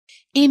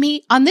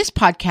Amy, on this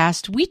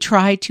podcast, we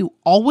try to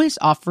always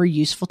offer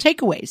useful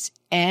takeaways.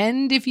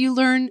 And if you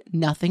learn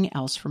nothing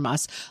else from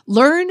us,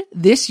 learn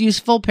this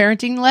useful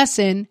parenting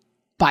lesson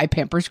by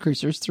Pampers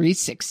Cruisers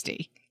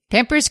 360.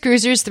 Pampers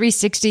Cruisers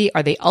 360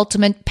 are the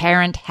ultimate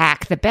parent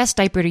hack, the best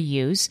diaper to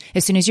use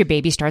as soon as your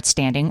baby starts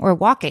standing or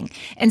walking.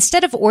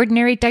 Instead of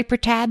ordinary diaper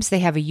tabs, they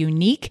have a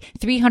unique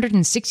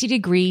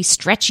 360-degree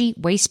stretchy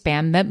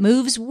waistband that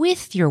moves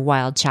with your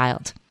wild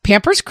child.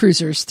 Pampers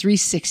Cruisers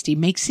 360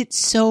 makes it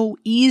so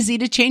easy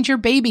to change your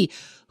baby,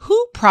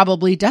 who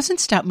probably doesn't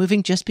stop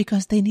moving just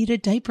because they need a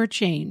diaper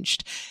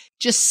changed.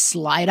 Just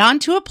slide on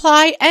to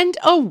apply and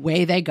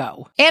away they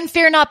go. And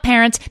fear not,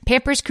 parents,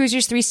 Pampers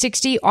Cruisers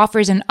 360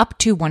 offers an up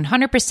to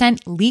 100%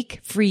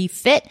 leak-free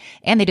fit,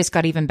 and they just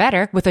got even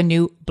better with a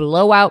new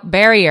blowout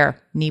barrier.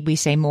 Need we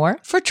say more?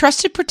 For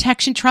trusted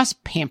protection,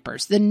 trust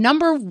Pampers, the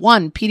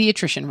 #1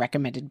 pediatrician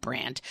recommended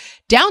brand.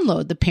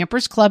 Download the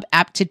Pampers Club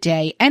app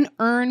today and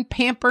earn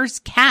Pampers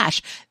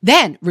Cash.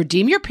 Then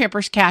redeem your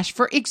Pampers Cash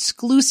for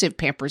exclusive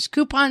Pampers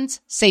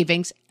coupons,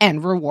 savings,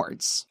 and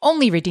rewards.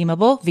 Only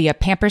redeemable via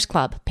Pampers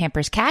Club.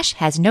 Pampers Cash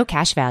has no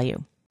cash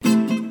value.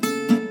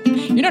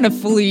 You're not a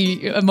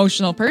fully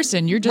emotional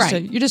person. You're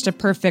just a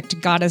perfect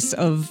goddess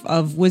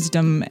of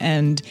wisdom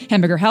and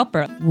hamburger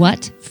helper.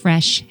 What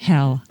fresh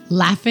hell?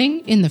 Laughing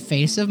in the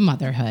face of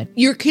motherhood.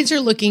 Your kids are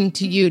looking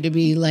to you to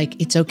be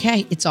like, it's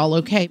okay. It's all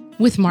okay.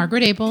 With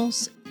Margaret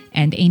Abels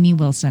and Amy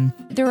Wilson.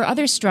 There are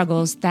other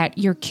struggles that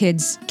your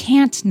kids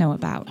can't know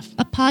about.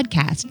 A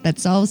podcast that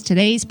solves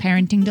today's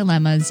parenting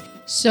dilemmas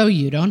so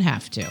you don't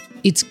have to.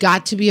 It's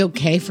got to be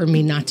okay for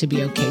me not to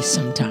be okay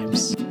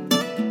sometimes.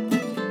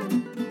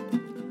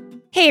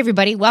 Hey,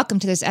 everybody. Welcome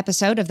to this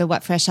episode of the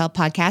What Fresh Hell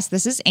podcast.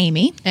 This is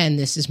Amy. And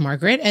this is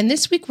Margaret. And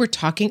this week we're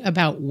talking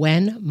about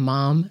when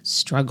mom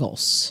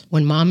struggles.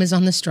 When mom is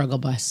on the struggle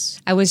bus.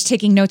 I was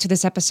taking notes of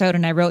this episode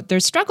and I wrote,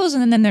 there's struggles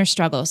and then there's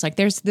struggles. Like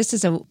this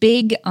is a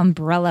big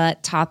umbrella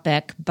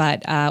topic,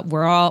 but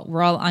we're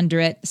all under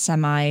it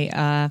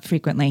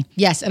frequently.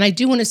 Yes. And I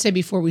do want to say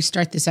before we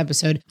start this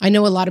episode, I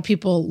know a lot of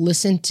people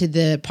listen to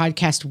the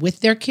podcast with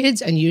their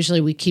kids, and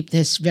usually we keep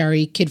this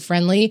very kid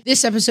friendly.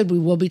 This episode, we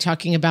will be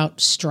talking about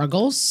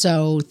struggles.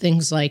 So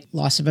things like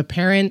loss of a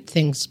parent,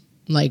 things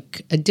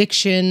like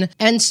addiction.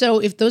 And so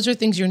if those are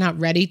things you're not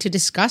ready to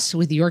discuss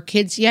with your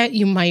kids yet,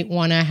 you might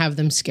want to have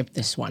them skip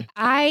this one.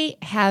 I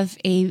have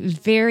a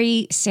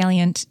very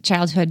salient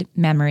childhood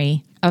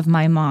memory of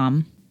my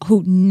mom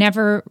who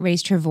never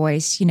raised her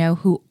voice,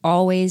 who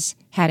always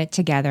had it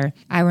together.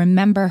 I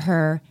remember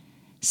her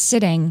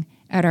sitting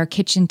at our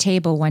kitchen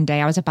table one day.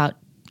 I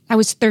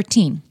was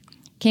 13,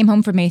 came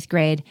home from 8th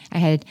grade. I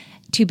had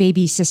 2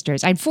 baby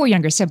sisters. I had 4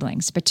 younger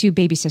siblings, but 2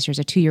 baby sisters,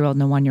 a 2-year-old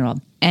and a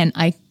 1-year-old. And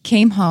I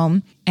came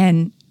home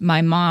and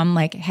my mom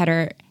had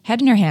her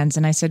head in her hands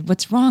and I said,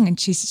 "What's wrong?" And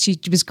she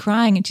was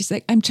crying and she's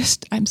like, I'm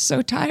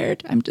so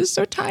tired. I'm just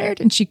so tired.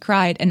 And she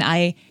cried and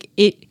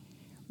it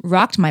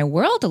rocked my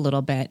world a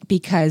little bit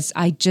because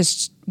I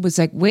just was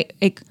like,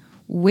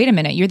 wait a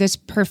minute, you're this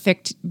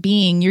perfect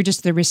being. You're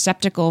just the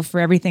receptacle for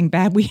everything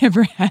bad we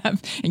ever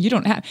have. And you're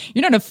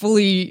not a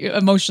fully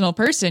emotional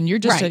person. You're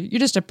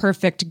just a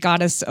perfect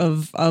goddess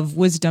of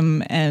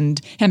wisdom and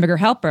hamburger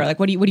helper. Like,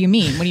 what do you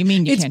mean? What do you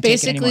mean you can't take it anymore?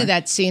 It's basically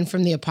that scene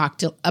from the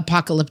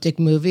apocalyptic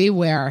movie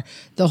where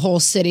the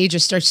whole city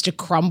just starts to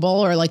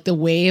crumble, or like the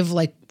wave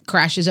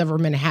crashes over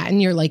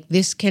Manhattan. You're like,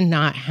 this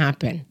cannot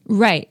happen.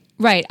 Right.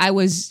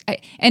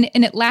 And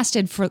it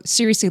lasted for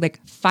seriously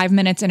 5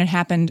 minutes, and it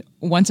happened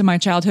once in my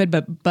childhood.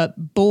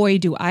 But boy,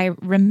 do I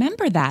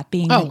remember that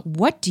being like,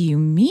 what do you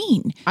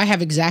mean? I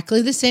have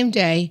exactly the same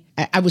day.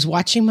 I was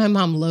watching my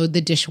mom load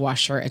the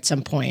dishwasher at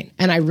some point,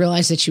 and I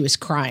realized that she was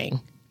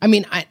crying. I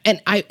mean,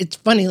 it's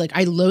funny,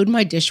 I load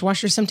my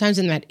dishwasher sometimes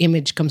and that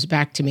image comes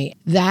back to me.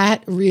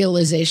 That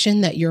realization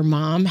that your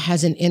mom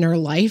has an inner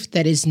life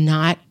that is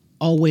not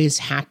always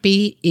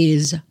happy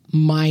is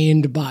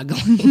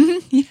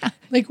mind-boggling. Yeah.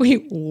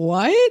 Wait,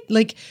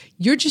 what?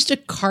 You're just a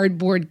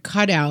cardboard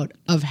cutout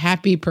of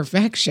happy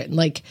perfection.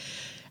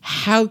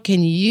 How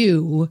can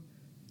you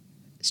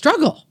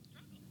struggle?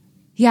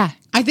 Yeah.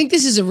 I think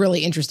this is a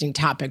really interesting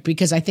topic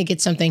because I think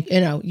it's something,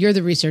 you're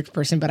the research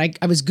person, but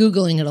I was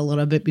Googling it a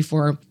little bit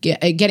before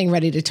getting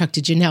ready to talk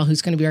to Janelle,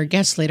 who's going to be our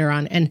guest later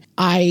on. And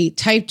I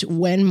typed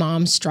 "when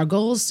mom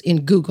struggles"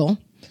 in Google.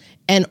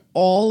 And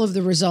all of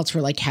the results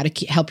were how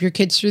to help your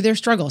kids through their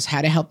struggles,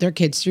 how to help their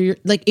kids through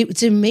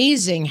it's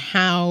amazing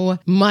how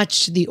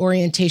much the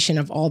orientation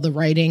of all the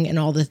writing and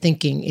all the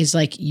thinking is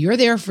you're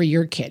there for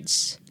your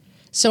kids.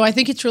 So I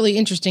think it's really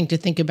interesting to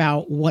think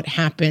about what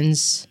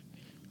happens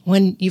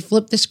when you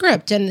flip the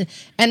script. And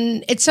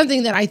it's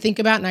something that I think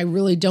about and I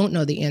really don't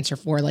know the answer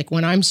for.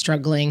 When I'm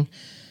struggling,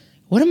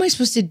 what am I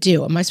supposed to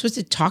do? Am I supposed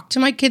to talk to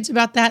my kids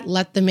about that,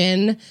 let them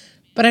in?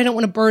 But I don't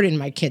want to burden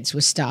my kids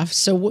with stuff.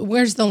 So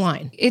where's the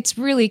line? It's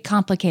really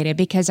complicated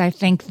because I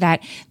think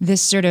that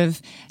this sort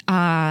of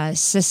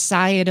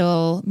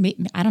societal,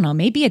 I don't know,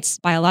 maybe it's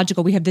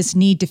biological. We have this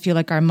need to feel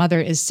like our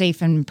mother is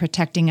safe and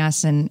protecting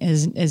us and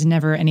is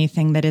never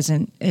anything that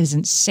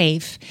isn't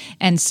safe.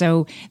 And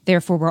so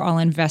therefore we're all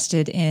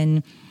invested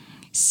in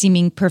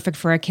seeming perfect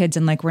for our kids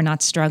and like we're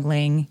not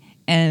struggling.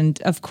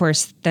 And of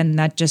course, then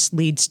that just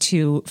leads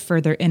to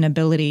further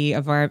inability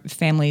of our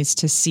families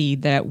to see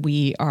that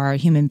we are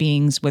human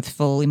beings with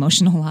full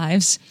emotional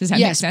lives. Does that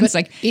make sense?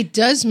 But it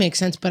does make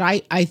sense. But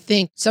I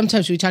think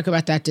sometimes we talk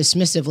about that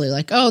dismissively,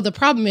 like, oh, the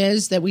problem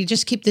is that we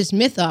just keep this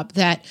myth up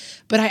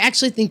but I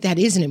actually think that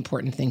is an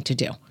important thing to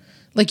do.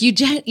 Like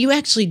you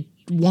actually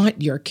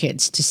want your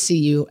kids to see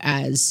you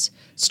as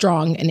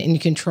strong and in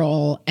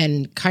control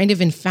and kind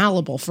of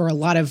infallible for a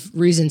lot of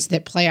reasons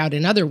that play out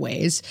in other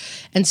ways.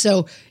 And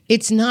so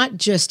it's not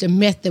just a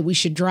myth that we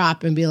should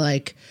drop and be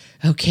like,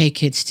 okay,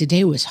 kids,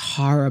 today was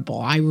horrible.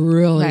 I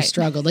really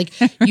struggled. Like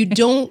you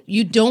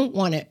don't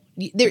want it.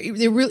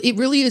 It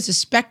really is a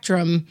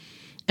spectrum.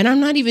 And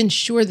I'm not even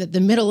sure that the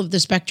middle of the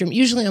spectrum,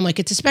 usually I'm like,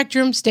 it's a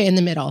spectrum, stay in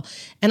the middle.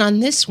 And on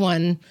this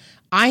one,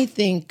 I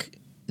think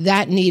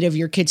that need of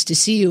your kids to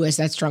see you as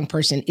that strong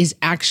person is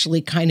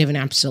actually kind of an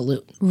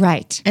absolute.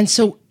 Right. And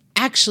so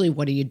actually,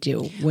 what do you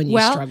do when you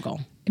struggle?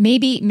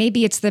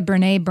 Maybe it's the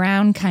Brene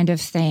Brown kind of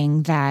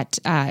thing that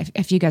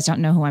if you guys don't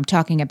know who I'm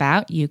talking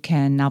about, you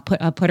can, I'll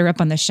put her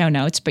up on the show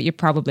notes, but you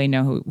probably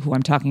know who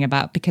I'm talking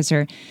about because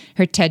her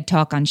TED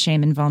Talk on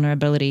shame and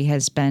vulnerability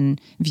has been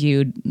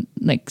viewed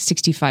like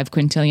 65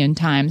 quintillion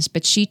times.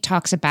 But she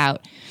talks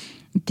about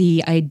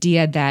the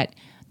idea that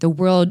the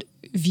world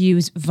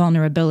views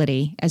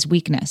vulnerability as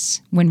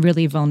weakness when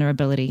really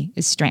vulnerability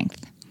is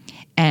strength.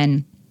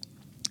 And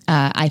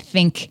I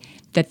think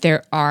that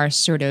there are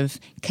sort of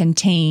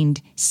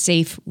contained,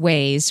 safe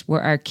ways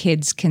where our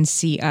kids can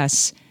see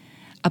us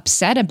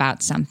upset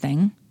about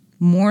something,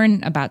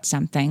 mourn about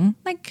something,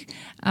 like,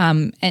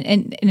 and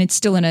it's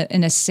still in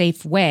a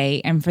safe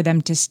way, and for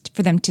them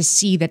to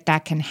see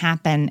that can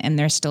happen and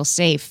they're still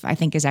safe, I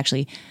think is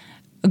actually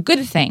a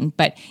good thing.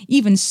 But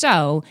even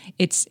so,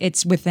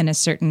 it's within a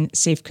certain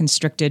safe,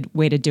 constricted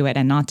way to do it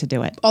and not to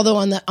do it. Although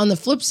on the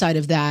flip side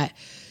of that,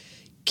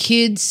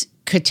 kids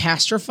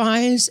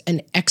catastrophize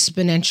and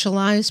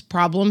exponentialize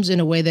problems in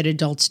a way that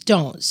adults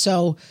don't.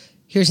 So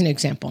here's an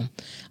example.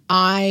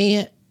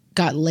 I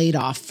got laid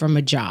off from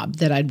a job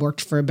that I'd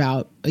worked for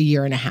about a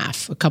year and a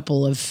half, a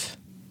couple of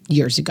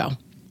years ago.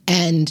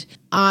 And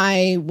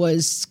I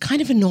was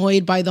kind of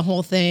annoyed by the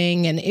whole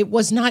thing. And it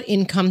was not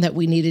income that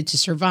we needed to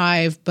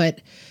survive,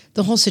 but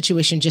the whole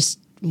situation just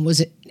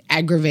was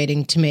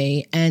aggravating to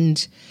me. And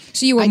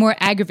so you were more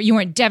aggravated. You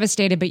weren't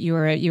devastated, but you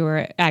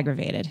were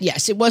aggravated.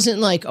 Yes. It wasn't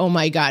like, oh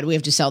my God, we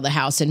have to sell the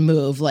house and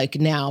move. Like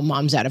now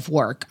mom's out of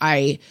work.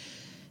 And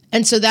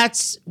so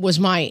was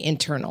my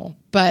internal,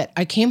 but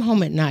I came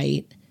home at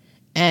night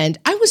and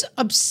I was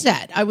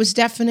upset. I was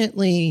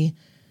definitely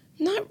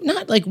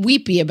not like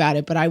weepy about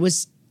it, but I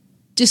was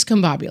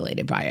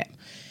discombobulated by it.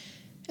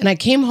 And I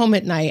came home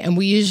at night, and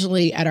we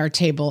usually at our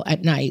table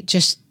at night,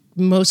 just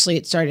mostly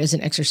it started as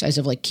an exercise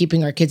of like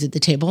keeping our kids at the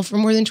table for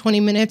more than 20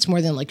 minutes,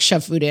 more than like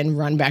shove food in,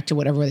 run back to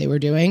whatever they were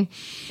doing.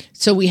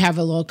 So we have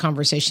a little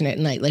conversation at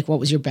night, like, what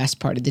was your best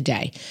part of the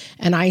day?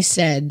 And I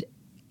said,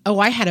 oh,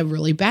 I had a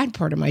really bad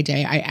part of my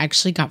day. I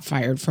actually got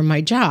fired from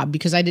my job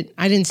because I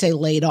didn't say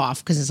laid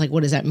off because it's like,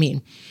 what does that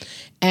mean?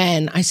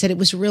 And I said it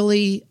was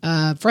really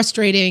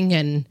frustrating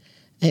and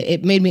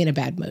it made me in a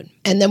bad mood.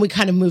 And then we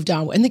kind of moved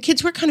on. And the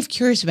kids were kind of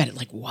curious about it.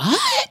 Like, what?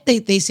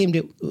 They seemed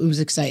it was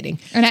exciting.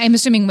 And I'm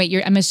assuming that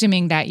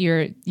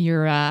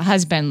your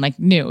husband like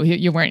knew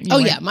you weren't. No.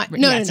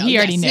 He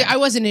already knew. I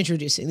wasn't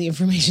introducing the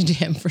information to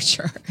him for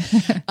sure.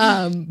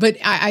 But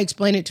I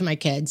explained it to my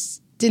kids,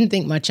 didn't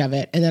think much of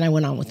it. And then I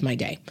went on with my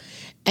day.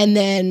 And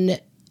then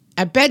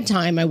at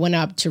bedtime, I went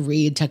up to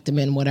read, tuck them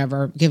in,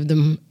 whatever, give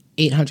them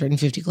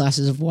 850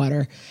 glasses of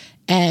water.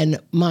 And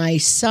my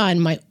son,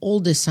 my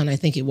oldest son, I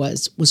think it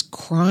was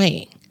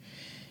crying.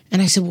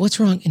 And I said, what's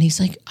wrong? And he's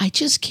like, I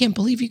just can't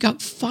believe you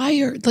got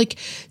fired. Like,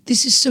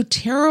 this is so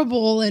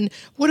terrible. And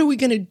what are we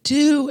going to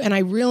do? And I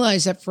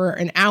realized that for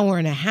an hour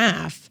and a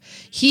half,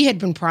 he had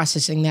been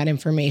processing that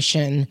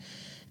information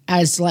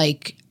as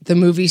like the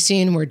movie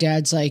scene where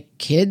dad's like,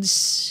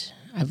 kids,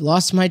 I've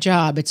lost my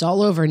job. It's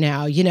all over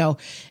now,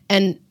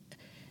 And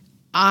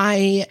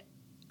I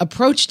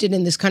approached it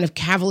in this kind of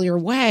cavalier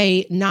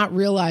way, not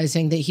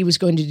realizing that he was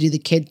going to do the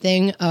kid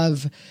thing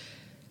of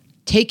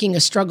taking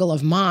a struggle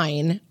of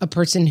mine, a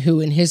person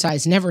who in his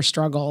eyes never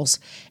struggles,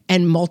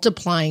 and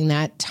multiplying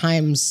that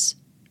times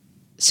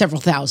several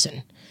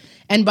thousand.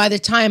 And by the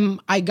time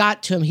I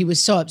got to him, he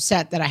was so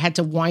upset that I had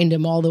to wind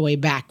him all the way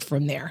back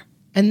from there.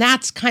 And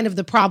that's kind of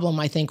the problem,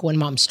 I think, when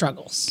mom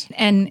struggles.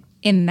 And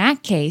in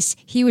that case,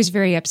 he was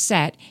very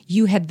upset.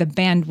 You had the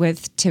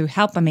bandwidth to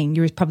help. I mean,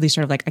 you were probably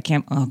sort of like, I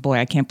can't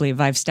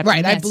believe I've stepped in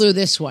this. Right, I blew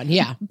this one,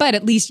 yeah.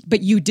 But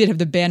you did have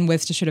the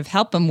bandwidth to sort of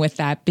help him with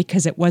that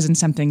because it wasn't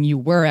something you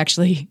were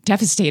actually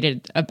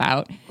devastated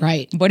about.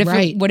 Right, What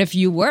if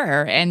you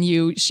were and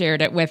you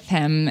shared it with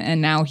him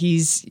and now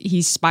he's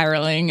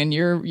spiraling and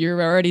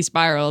you're already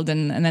spiraled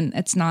and then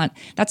that's not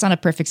a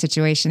perfect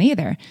situation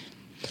either.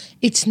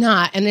 It's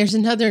not. And there's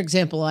another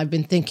example I've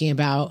been thinking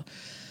about.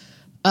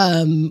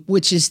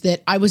 which is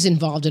that I was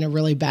involved in a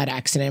really bad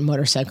accident, a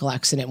motorcycle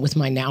accident with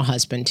my now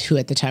husband, who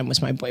at the time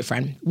was my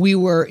boyfriend. We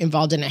were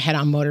involved in a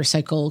head-on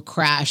motorcycle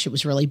crash. It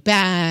was really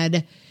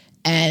bad.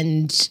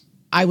 And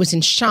I was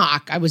in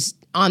shock. I was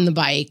on the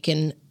bike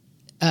and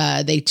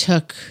they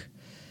took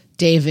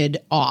David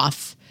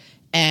off.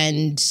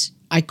 And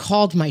I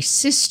called my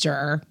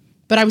sister,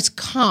 but I was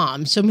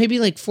calm. So maybe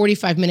like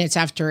 45 minutes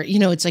after,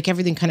 it's like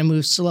everything kind of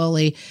moves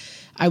slowly.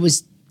 I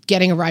was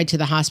getting a ride to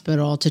the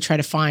hospital to try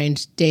to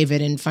find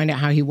David and find out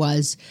how he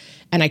was.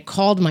 And I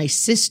called my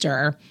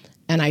sister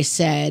and I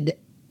said,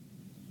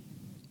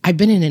 I've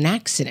been in an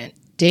accident.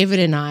 David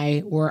and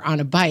I were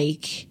on a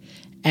bike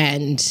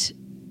and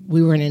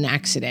we were in an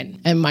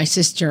accident. And my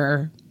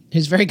sister,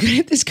 who's very good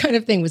at this kind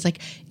of thing, was like,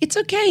 it's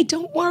okay.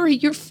 Don't worry.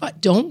 You're fine.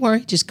 Don't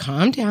worry. Just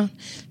calm down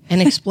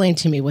and explain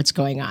to me what's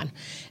going on.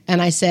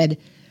 And I said,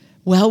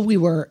 well, we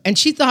were, and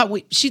she thought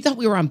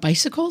we were on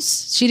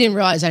bicycles. She didn't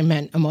realize I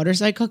meant a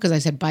motorcycle because I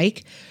said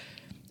bike.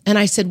 And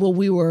I said, well,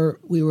 we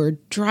were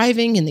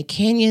driving in the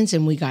canyons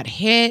and we got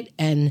hit.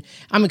 And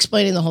I'm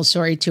explaining the whole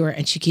story to her.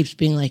 And she keeps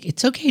being like,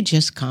 it's okay.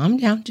 Just calm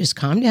down. Just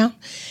calm down.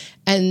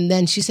 And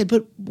then she said,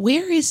 but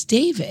where is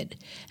David?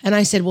 And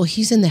I said, well,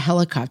 he's in the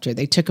helicopter.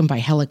 They took him by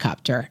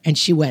helicopter. And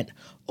she went,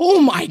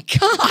 oh my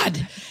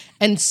God.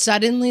 And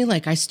suddenly,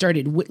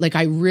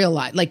 I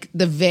realized, like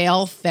the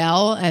veil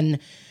fell, and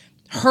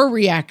her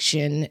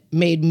reaction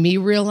made me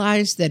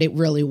realize that it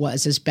really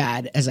was as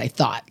bad as I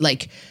thought.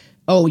 Like,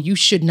 oh, you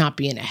should not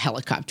be in a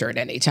helicopter at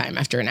any time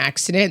after an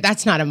accident.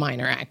 That's not a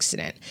minor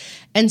accident.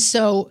 And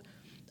so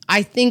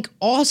I think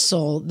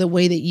also the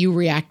way that you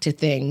react to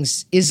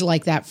things is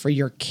like that for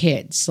your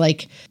kids.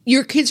 Like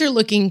your kids are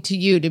looking to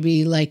you to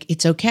be like,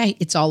 it's okay.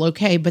 It's all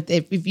okay. But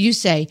if you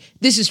say,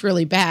 this is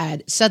really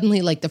bad,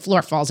 suddenly like the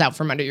floor falls out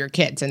from under your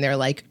kids and they're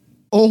like,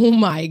 oh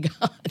my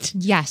God.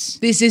 Yes.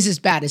 This is as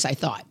bad as I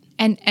thought.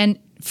 And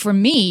for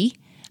me,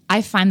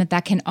 I find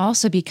that can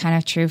also be kind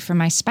of true for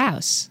my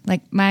spouse.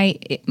 Like my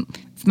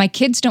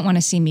kids don't want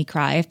to see me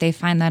cry. If they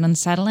find that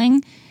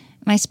unsettling,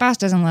 my spouse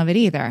doesn't love it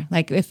either.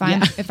 Like if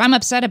I'm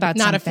upset about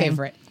not something, a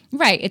favorite,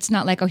 right? It's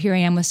not like, oh, here I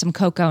am with some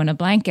cocoa and a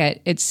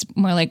blanket. It's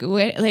more like,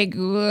 when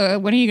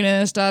are you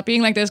gonna stop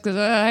being like this? Because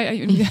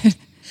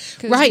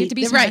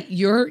right.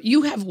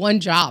 You have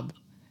one job,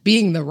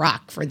 being the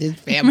rock for this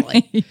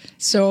family. Right.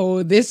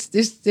 So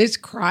this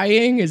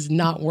crying is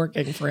not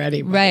working for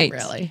anybody, right,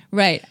 really.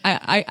 Right.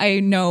 I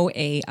know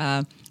a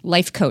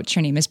life coach.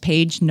 Her name is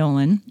Paige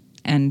Nolan,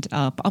 and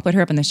I'll put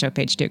her up on the show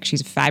page too, because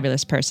she's a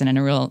fabulous person and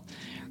a real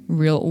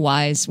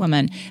wise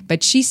woman.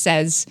 But she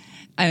says,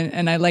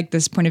 and I like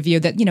this point of view,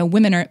 that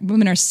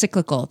women are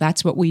cyclical.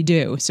 That's what we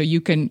do. So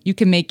you can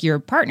make your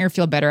partner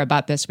feel better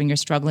about this when you're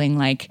struggling.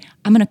 Like,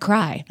 I'm going to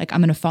cry. Like, I'm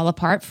going to fall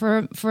apart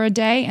for a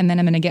day, and then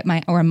I'm going to get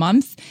or a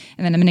month,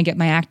 and then I'm going to get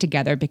my act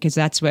together, because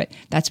that's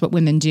what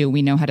women do.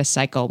 We know how to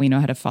cycle. We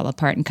know how to fall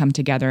apart and come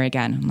together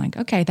again. I'm like,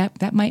 okay,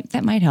 that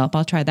might help.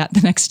 I'll try that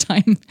the next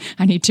time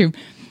I need to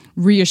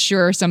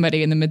reassure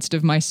somebody in the midst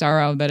of my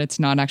sorrow that it's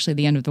not actually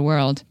the end of the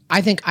world.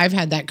 I think I've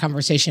had that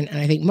conversation, and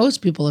I think most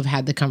people have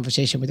had the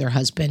conversation with their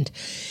husband.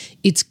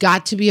 It's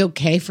got to be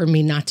okay for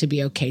me not to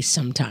be okay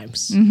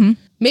sometimes. Mm-hmm.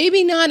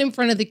 Maybe not in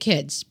front of the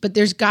kids, but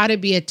there's got to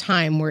be a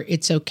time where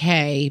it's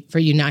okay for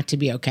you not to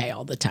be okay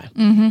all the time.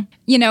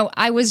 Mm-hmm.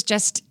 I was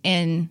just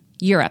in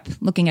Europe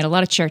looking at a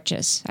lot of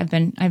churches. I've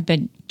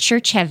been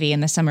church heavy in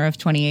the summer of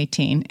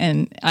 2018,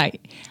 and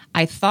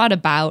I thought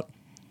about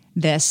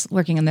this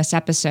working on this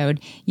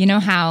episode. You know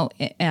how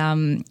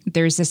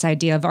there's this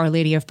idea of Our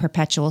Lady of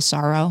Perpetual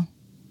Sorrow?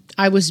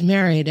 I was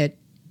married at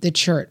the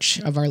Church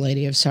of Our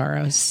Lady of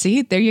Sorrows.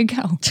 See, there you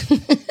go.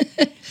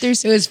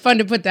 It was fun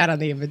to put that on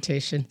the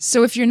invitation.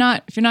 So if you're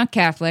not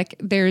Catholic,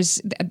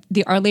 there's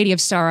the Our Lady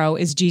of Sorrow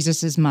is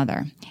Jesus's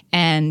mother,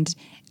 and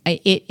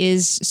it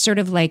is sort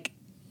of like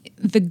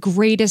the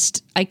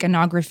greatest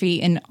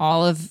iconography in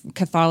all of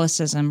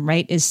Catholicism,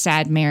 right, is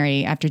Sad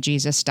Mary after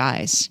Jesus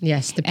dies.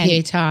 Yes, the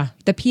Pietà.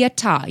 The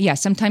Pietà, yeah.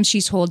 Sometimes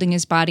she's holding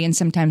his body, and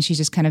sometimes she's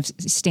just kind of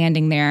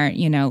standing there,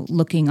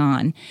 looking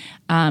on.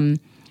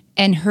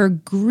 And her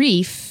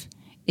grief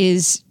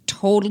is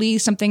totally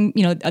something,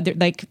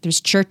 like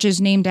there's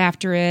churches named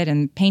after it,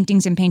 and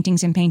paintings and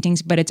paintings and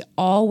paintings, but it's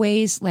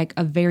always like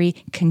a very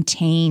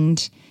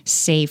contained,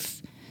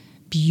 safe,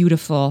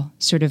 beautiful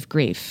sort of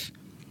grief.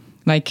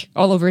 Like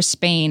all over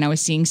Spain, I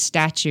was seeing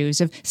statues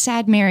of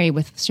Sad Mary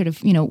with sort of,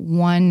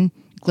 one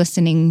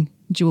glistening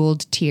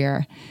jeweled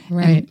tear.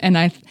 Right. And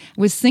I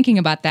was thinking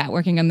about that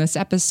working on this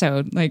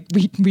episode. Like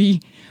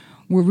we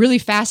were really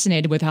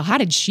fascinated with how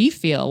did she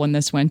feel when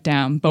this went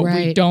down? But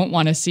we don't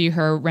want to see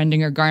her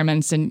rending her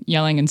garments and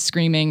yelling and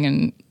screaming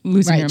and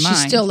losing her mind.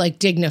 She's still like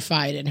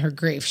dignified in her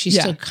grief. She's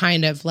still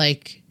kind of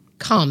like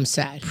calm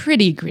sad.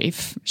 Pretty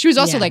grief. She was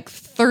also like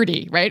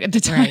 30, right? At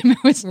the time.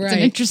 It's an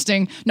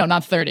interesting, no,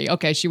 not 30.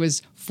 Okay, she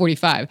was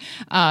 45.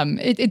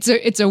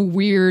 It's a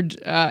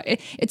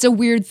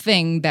weird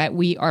thing that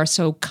we are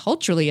so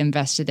culturally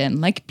invested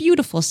in, like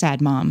beautiful sad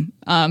mom.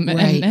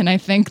 And I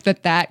think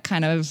that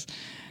kind of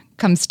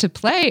comes to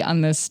play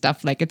on this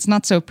stuff. Like, it's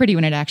not so pretty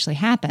when it actually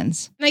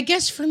happens. And I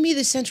guess for me,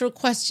 the central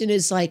question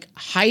is like,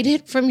 hide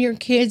it from your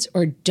kids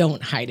or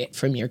don't hide it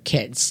from your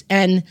kids.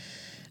 And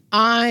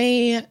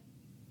I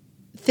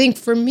think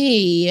for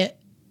me,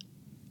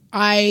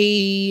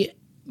 I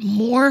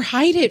more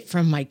hide it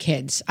from my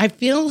kids. I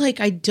feel like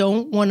I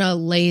don't want to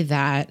lay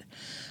that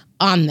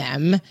on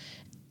them.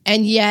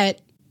 And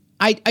yet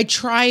I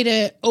try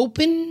to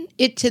open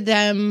it to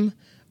them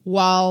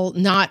while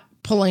not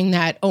pulling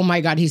that, oh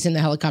my God, he's in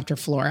the helicopter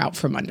floor out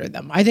from under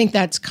them. I think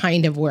that's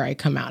kind of where I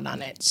come out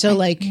on it. So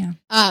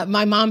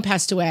my mom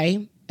passed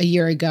away a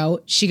year ago.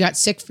 She got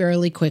sick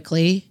fairly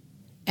quickly.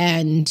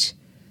 And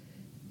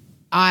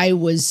I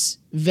was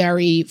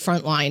very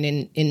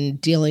frontline in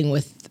dealing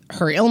with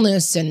her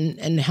illness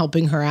and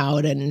helping her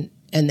out. And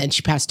then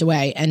she passed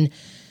away. And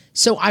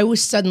so I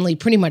was suddenly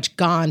pretty much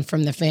gone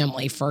from the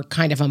family for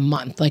kind of a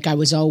month. Like I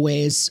was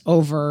always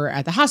over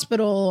at the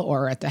hospital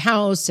or at the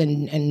house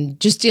and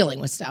just dealing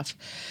with stuff.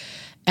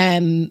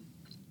 And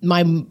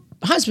my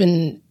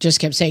husband just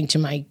kept saying to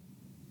my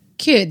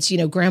kids, you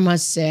know,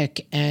 grandma's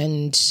sick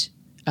and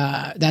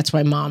that's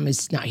why mom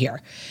is not here.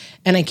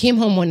 And I came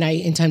home one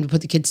night in time to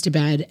put the kids to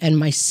bed. And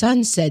my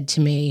son said to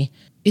me,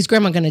 is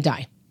grandma going to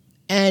die?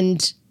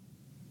 And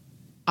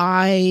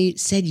I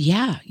said,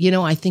 yeah, you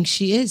know, I think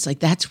she is. Like,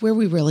 that's where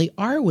we really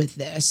are with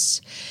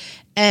this.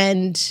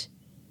 And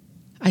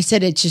I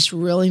said, it just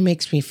really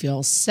makes me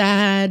feel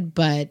sad,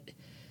 but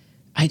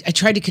I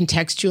tried to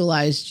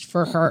contextualize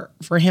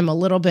for him a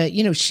little bit.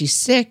 You know, she's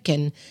sick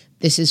and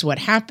this is what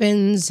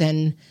happens,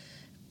 and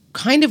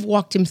kind of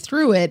walked him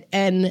through it.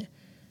 And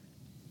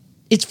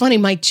it's funny,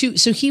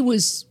 so he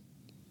was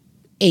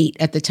 8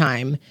 at the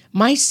time.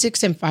 My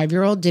 6 and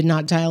 5-year-old did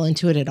not dial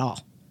into it at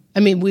all. I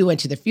mean, we went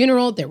to the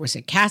funeral. There was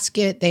a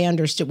casket. They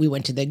understood. We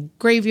went to the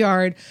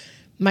graveyard.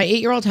 My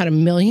 8-year-old had a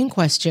million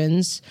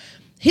questions.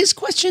 His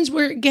questions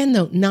were, again,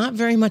 though, not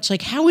very much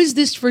like, how is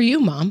this for you,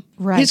 Mom?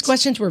 Right. His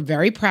questions were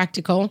very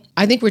practical.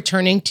 I think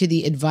returning to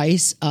the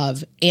advice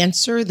of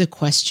answer the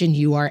question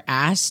you are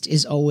asked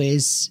is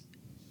always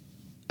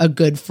a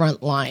good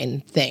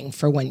frontline thing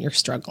for when you're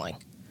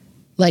struggling.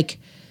 Like,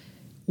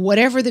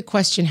 whatever the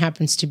question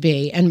happens to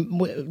be,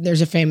 and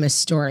there's a famous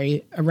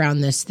story around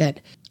this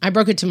that I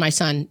broke it to my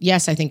son.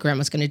 Yes, I think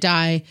grandma's going to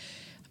die.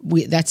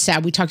 That's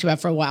sad. We talked about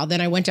it for a while.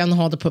 Then I went down the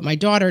hall to put my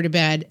daughter to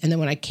bed. And then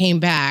when I came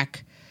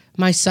back,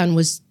 my son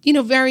was, you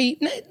know, very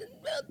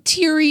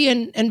teary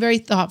and very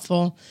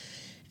thoughtful.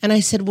 And I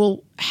said,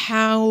 well,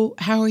 how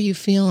are you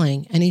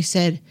feeling? And he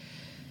said,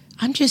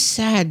 I'm just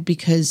sad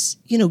because,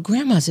 you know,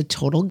 grandma's a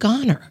total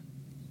goner.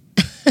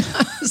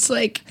 I was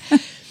like,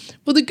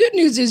 well, the good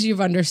news is you've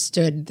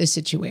understood the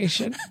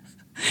situation.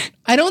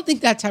 I don't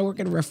think that's how we're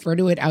going to refer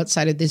to it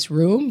outside of this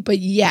room. But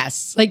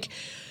yes, like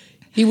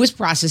he was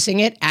processing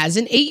it as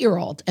an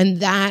 8-year-old. And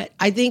that,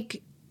 I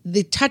think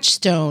the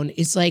touchstone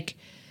is like,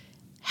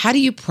 how do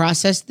you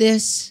process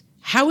this?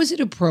 How is it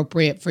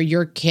appropriate for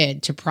your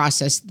kid to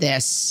process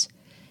this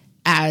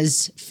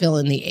as fill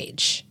in the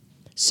age?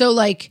 So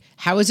like,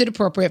 how is it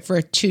appropriate for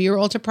a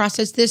 2-year-old to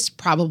process this?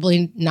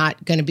 Probably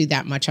not going to be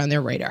that much on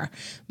their radar.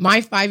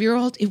 My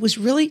 5-year-old, it was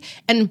really,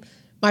 and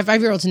my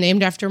 5-year-old's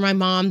named after my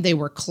mom. They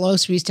were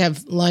close. We used to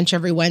have lunch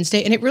every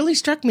Wednesday. And it really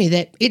struck me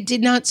that it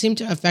did not seem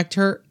to affect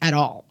her at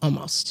all,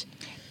 almost.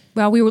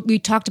 Well, we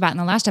talked about in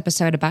the last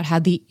episode about how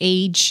the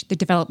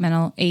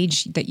developmental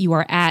age that you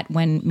are at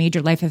when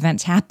major life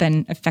events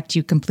happen affect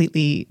you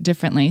completely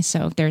differently.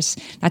 So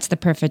that's the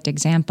perfect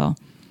example.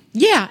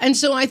 Yeah. And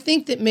so I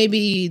think that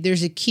maybe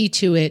there's a key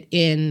to it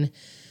in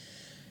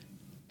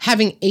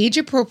having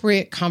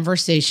age-appropriate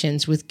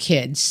conversations with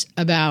kids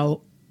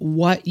about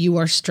what you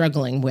are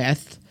struggling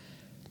with.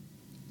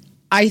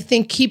 I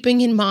think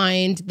keeping in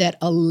mind that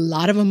a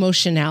lot of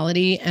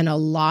emotionality and a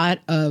lot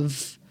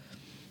of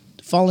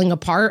falling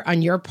apart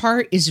on your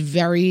part is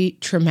very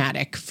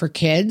traumatic for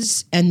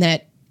kids, and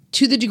that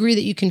to the degree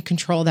that you can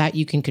control that,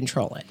 you can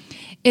control it.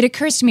 It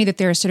occurs to me that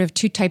there are sort of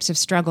 2 types of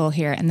struggle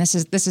here, and this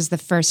is the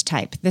first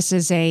type. This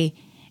is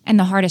and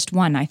the hardest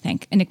one, I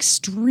think, an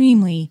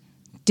extremely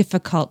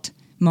difficult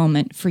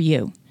moment for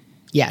you.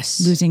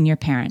 Yes. Losing your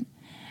parent.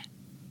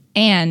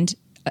 And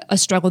a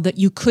struggle that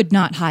you could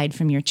not hide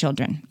from your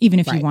children, even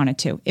if you wanted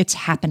to. It's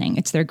happening.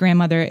 It's their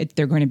grandmother.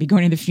 They're going to be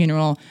going to the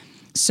funeral.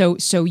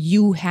 So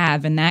you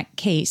have, in that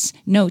case,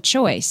 no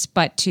choice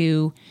but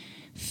to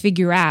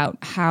figure out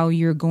how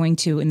you're going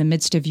to, in the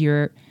midst of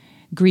your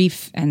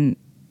grief and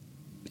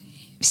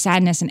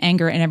sadness and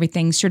anger and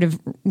everything, sort of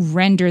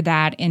render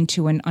that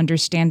into an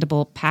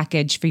understandable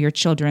package for your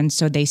children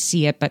so they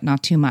see it, but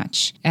not too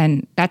much.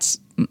 And that's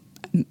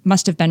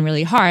must have been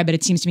really hard, but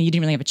it seems to me you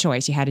didn't really have a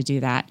choice. You had to do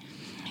that.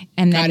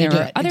 And then there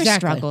are other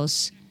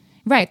struggles.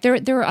 Right.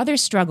 There are other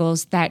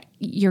struggles that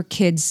your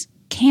kids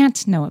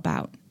can't know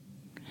about,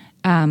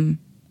 or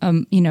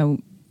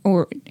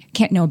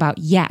can't know about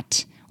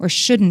yet, or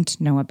shouldn't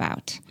know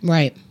about.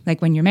 Right.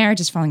 Like when your marriage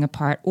is falling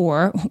apart,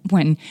 or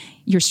when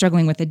you're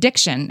struggling with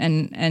addiction.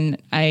 And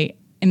I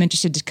am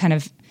interested to kind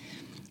of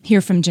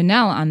hear from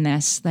Janelle on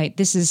this. Like,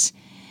 this is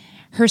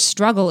her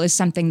struggle is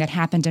something that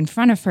happened in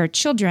front of her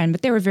children,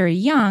 but they were very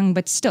young,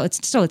 but still,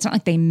 it's not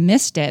like they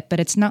missed it, but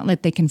it's not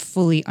like they can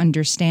fully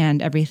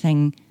understand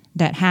everything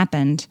that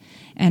happened.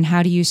 And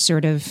how do you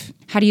sort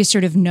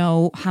of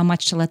know how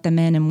much to let them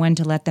in and when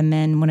to let them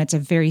in when it's a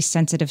very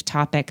sensitive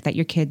topic that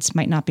your kids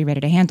might not be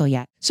ready to handle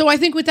yet? So I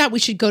think with that, we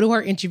should go to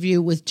our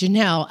interview with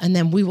Janelle, and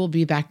then we will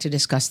be back to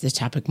discuss this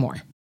topic more.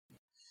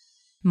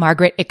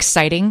 Margaret,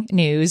 exciting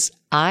news.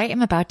 I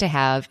am about to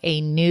have a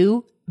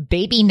new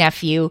baby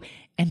nephew,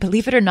 and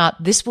believe it or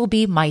not, this will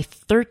be my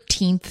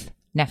 13th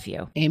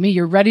nephew. Amy,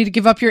 you're ready to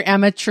give up your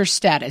amateur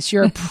status.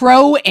 You're a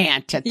pro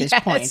aunt at this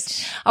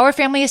point. Our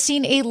family has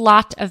seen a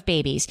lot of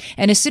babies,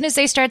 and as soon as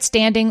they start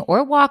standing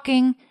or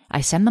walking,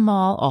 I send them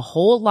all a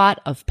whole lot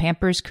of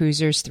Pampers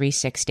Cruisers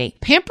 360.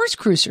 Pampers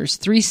Cruisers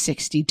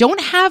 360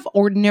 don't have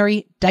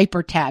ordinary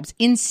diaper tabs.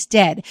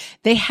 Instead,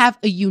 they have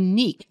a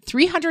unique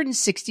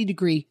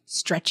 360-degree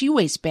stretchy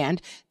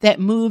waistband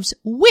that moves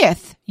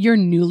with your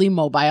newly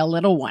mobile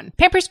little one.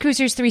 Pampers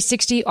Cruisers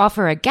 360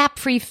 offer a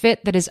gap-free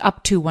fit that is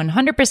up to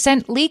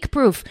 100%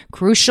 leak-proof.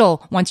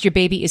 Crucial once your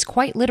baby is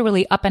quite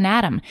literally up and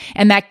at 'em.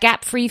 And that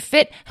gap-free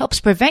fit helps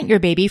prevent your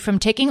baby from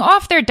taking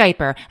off their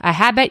diaper, a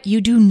habit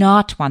you do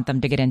not want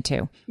them to get into.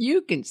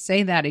 You can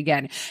say that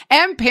again.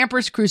 And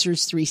Pampers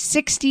Cruisers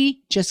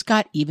 360 just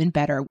got even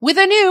better with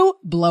a new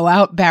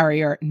blowout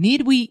barrier.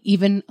 Need we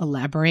even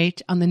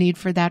elaborate on the need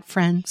for that,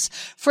 friends?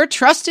 For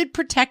trusted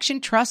protection,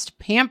 trust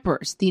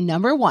Pampers, the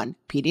 #1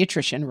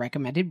 pediatrician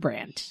recommended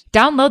brand.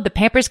 Download the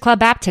Pampers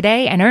Club app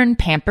today and earn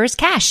Pampers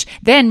Cash.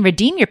 Then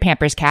redeem your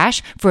Pampers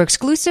Cash for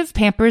exclusive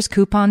Pampers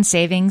coupon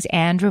savings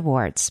and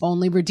rewards.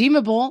 Only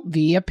redeemable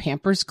via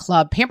Pampers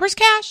Club. Pampers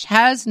Cash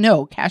has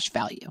no cash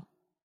value.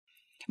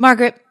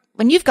 Margaret,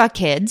 when you've got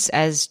kids,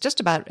 as just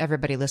about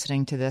everybody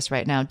listening to this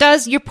right now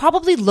does, you're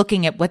probably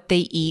looking at what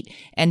they eat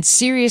and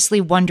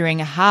seriously wondering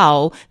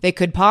how they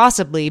could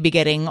possibly be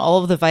getting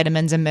all of the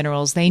vitamins and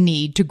minerals they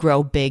need to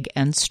grow big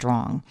and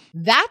strong.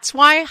 That's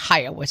why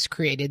Hiya was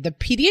created, the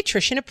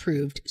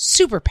pediatrician-approved,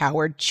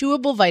 super-powered,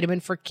 chewable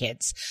vitamin for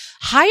kids.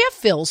 Hiya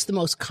fills the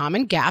most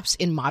common gaps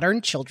in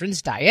modern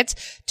children's diets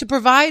to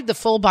provide the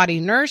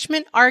full-body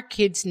nourishment our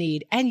kids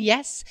need. And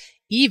yes,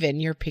 even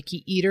your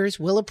picky eaters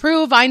will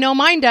approve. I know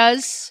mine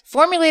does.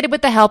 Formulated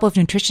with the help of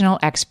nutritional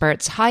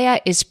experts,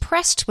 Hiya is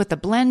pressed with a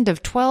blend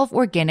of 12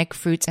 organic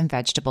fruits and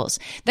vegetables.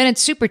 Then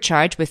it's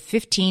supercharged with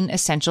 15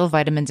 essential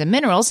vitamins and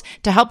minerals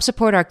to help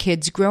support our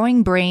kids'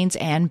 growing brains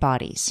and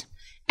bodies.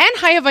 And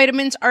Hiya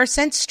vitamins are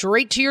sent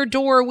straight to your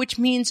door, which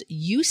means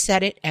you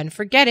set it and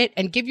forget it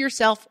and give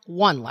yourself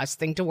one less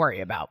thing to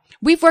worry about.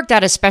 We've worked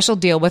out a special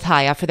deal with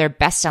Hiya for their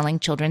best-selling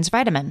children's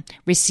vitamin.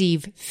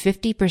 Receive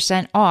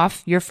 50%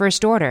 off your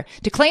first order.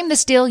 To claim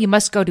this deal, you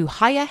must go to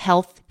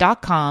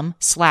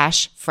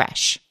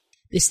hiyahealth.com/fresh.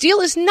 This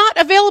deal is not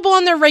available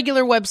on their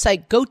regular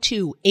website. Go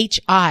to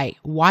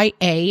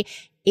HIYAHEALTH,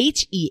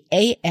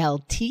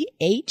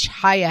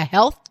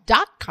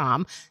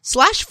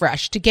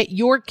 hiyahealth.com/fresh to get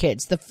your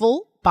kids the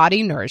full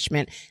body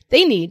nourishment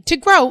they need to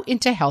grow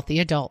into healthy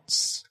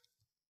adults.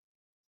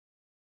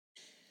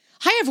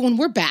 Hi, everyone.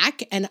 We're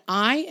back, and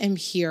I am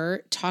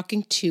here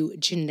talking to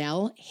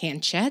Janelle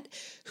Hanchett,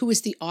 who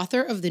is the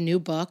author of the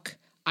new book,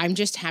 I'm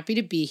Just Happy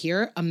to Be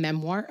Here, a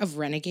memoir of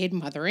renegade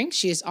mothering.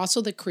 She is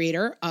also the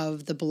creator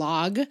of the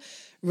blog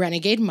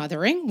Renegade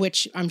Mothering,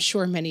 which I'm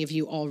sure many of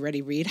you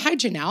already read. Hi,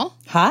 Janelle.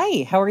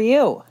 Hi, how are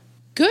you?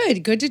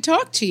 Good to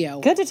talk to you.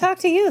 Good to talk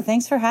to you.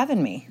 Thanks for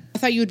having me. I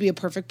thought you would be a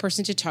perfect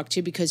person to talk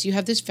to because you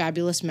have this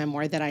fabulous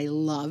memoir that I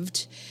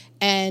loved,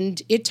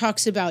 and it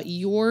talks about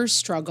your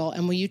struggle.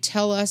 And will you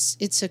tell us,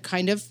 it's a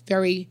kind of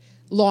very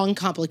long,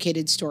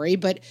 complicated story,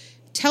 but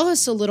tell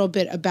us a little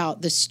bit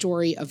about the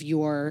story of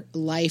your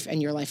life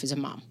and your life as a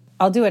mom.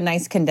 I'll do a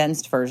nice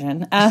condensed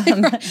version.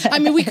 I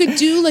mean, we could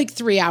do like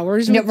 3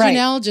 hours with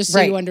Janelle, just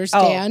so you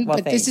understand. Well,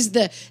 but this is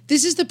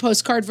the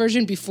postcard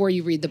version before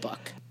you read the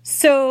book.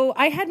 So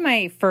I had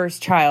my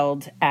first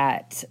child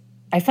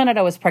I found out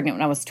I was pregnant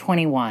when I was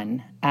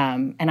 21.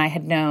 And I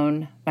had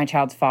known my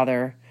child's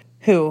father,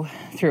 who,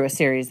 through a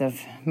series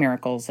of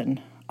miracles and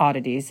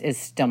oddities, is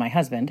still my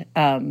husband,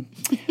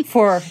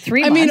 for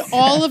 3 months. I mean,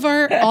 all of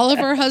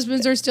our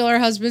husbands are still our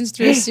husbands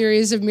through a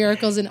series of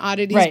miracles and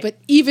oddities, but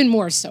even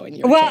more so in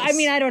your case. Well, I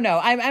mean, I don't know.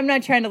 I'm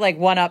not trying to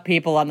one-up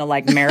people on the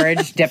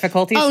marriage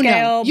difficulty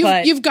scale. No.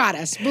 But you've got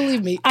us.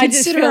 Believe me.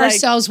 Consider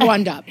ourselves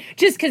one up.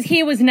 Just because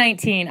he was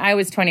 19, I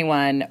was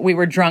 21. We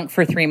were drunk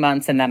for 3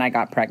 months, and then I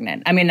got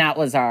pregnant. I mean, that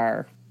was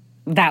our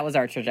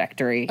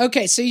trajectory.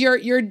 Okay, so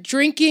you're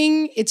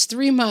drinking, it's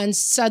 3 months,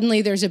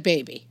 suddenly there's a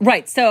baby.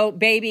 Right, so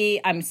baby,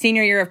 I'm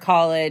senior year of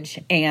college,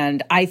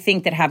 and I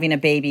think that having a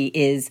baby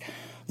is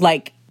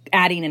like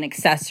adding an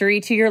accessory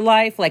to your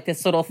life, like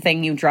this little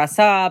thing you dress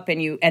up,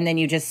 and then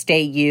you just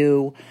stay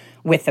you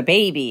with the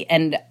baby.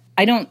 And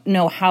I don't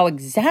know how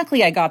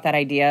exactly I got that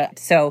idea.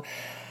 So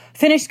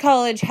finished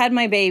college, had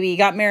my baby,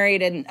 got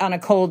married on a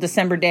cold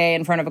December day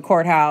in front of a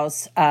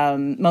courthouse,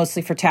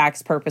 mostly for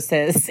tax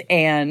purposes,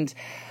 and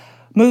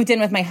moved in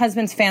with my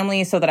husband's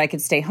family so that I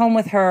could stay home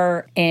with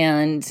her.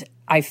 And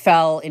I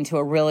fell into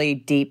a really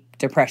deep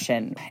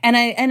depression.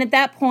 And at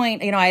that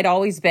point, I'd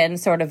always been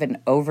sort of an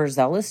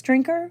overzealous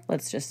drinker.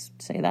 Let's just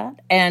say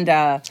that. And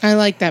I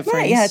like that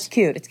phrase. Yeah, it's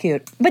cute. It's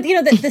cute. But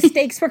the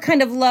stakes were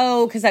kind of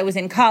low because I was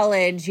in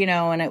college,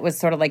 and it was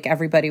sort of like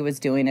everybody was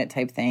doing it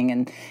type thing.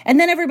 And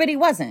then everybody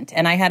wasn't.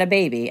 And I had a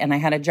baby and I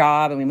had a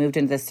job and we moved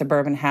into this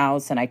suburban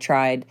house and I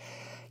tried,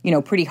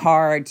 pretty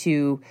hard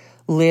to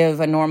live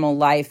a normal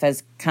life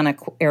as kind of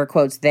air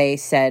quotes they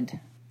said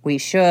we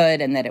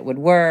should and that it would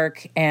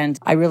work. And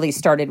I really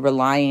started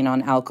relying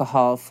on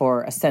alcohol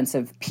for a sense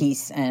of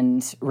peace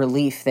and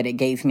relief that it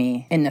gave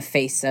me in the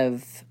face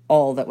of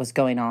all that was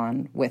going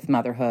on with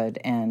motherhood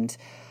and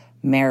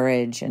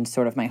marriage, and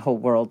sort of my whole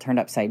world turned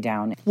upside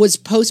down. Was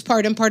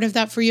postpartum part of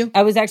that for you?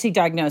 I was actually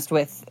diagnosed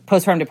with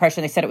postpartum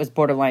depression. They said it was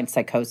borderline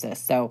psychosis.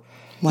 So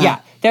wow.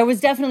 Yeah, there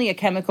was definitely a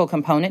chemical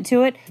component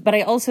to it. But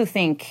I also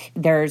think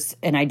there's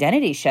an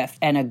identity shift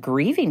and a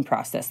grieving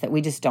process that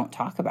we just don't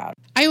talk about.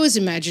 I always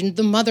imagined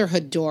the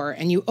motherhood door,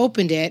 and you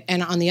opened it,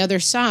 and on the other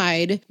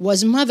side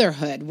was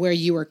motherhood, where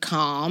you were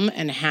calm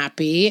and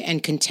happy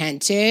and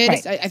contented.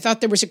 Right. I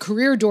thought there was a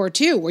career door,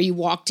 too, where you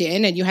walked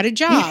in and you had a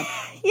job.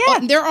 Yeah.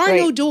 There are right.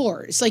 no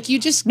doors. Like, you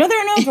just... No, there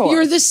are no doors.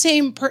 You're the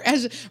same...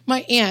 as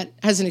my aunt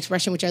has an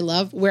expression, which I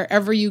love,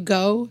 wherever you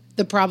go,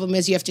 the problem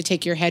is you have to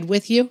take your head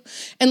with you.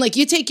 And, like,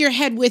 you take your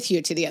head with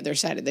you to the other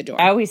side of the door.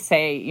 I always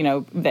say,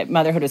 that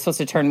motherhood is supposed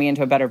to turn me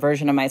into a better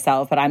version of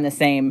myself, but I'm the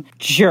same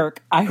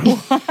jerk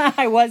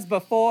I was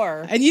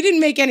before. And you didn't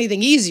make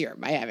anything easier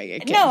by having a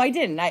kid. No, I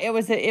didn't.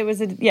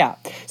 Yeah.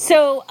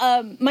 So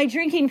my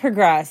drinking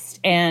progressed,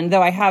 and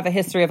though I have a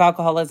history of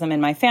alcoholism in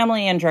my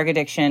family and drug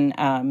addiction,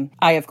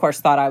 I, of course,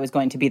 thought I was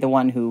going to be the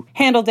one who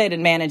handled it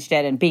and managed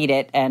it and beat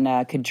it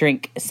and could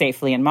drink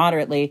safely and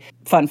moderately.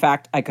 Fun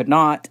fact, I could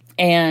not.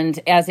 And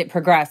as it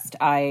progressed,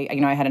 I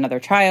had another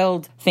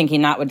child,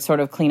 thinking that would sort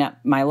of clean up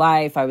my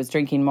life. I was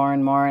drinking more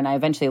and more, and I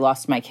eventually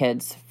lost my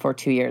kids for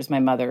 2 years. My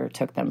mother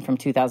took them from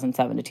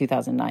 2007 to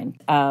 2009.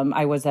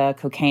 I was a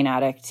cocaine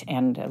addict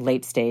and a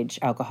late-stage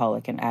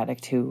alcoholic and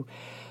addict who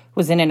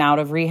was in and out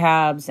of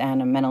rehabs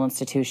and a mental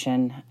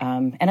institution.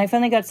 And I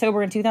finally got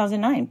sober in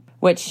 2009,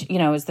 which,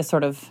 is the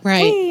sort of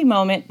wee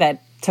moment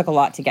that took a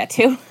lot to get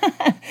to.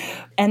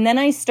 And then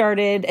I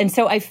started, and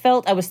so I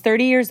felt I was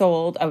 30 years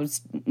old. I was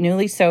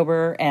newly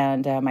sober,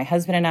 and my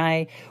husband and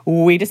I,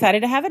 we decided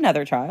to have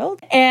another child.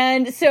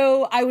 And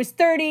so I was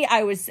 30.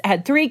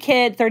 Had 3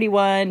 kids,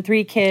 31,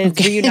 3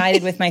 kids,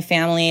 reunited with my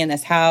family in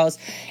this house.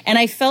 And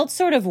I felt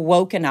sort of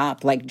woken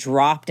up, like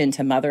dropped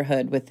into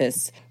motherhood with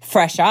this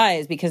fresh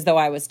eyes, because though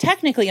I was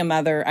technically a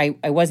mother,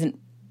 I wasn't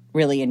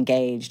really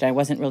engaged. I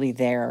wasn't really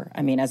there.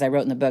 I mean, as I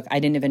wrote in the book,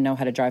 I didn't even know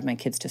how to drive my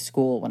kids to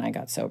school when I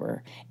got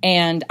sober.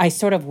 And I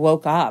sort of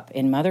woke up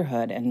in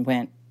motherhood and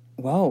went,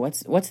 whoa,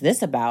 what's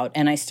this about?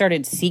 And I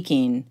started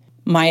seeking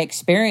my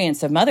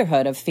experience of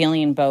motherhood, of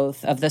feeling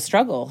both of the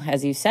struggle,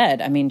 as you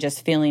said. I mean,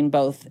 just feeling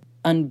both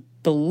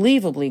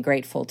unbelievably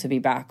grateful to be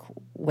back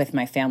with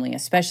my family,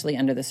 especially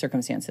under the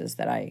circumstances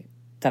that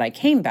I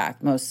came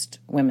back. Most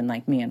women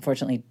like me,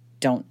 unfortunately,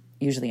 don't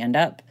usually end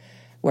up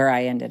where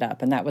I ended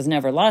up, and that was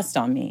never lost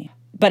on me.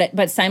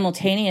 But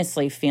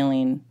simultaneously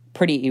feeling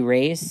pretty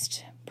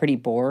erased, pretty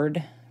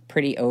bored,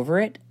 pretty over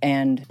it,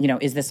 and,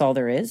 is this all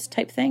there is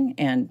type thing?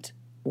 And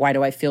why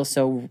do I feel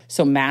so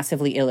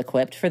massively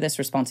ill-equipped for this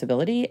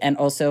responsibility? And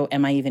also,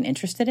 am I even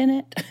interested in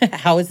it?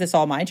 How is this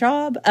all my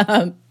job?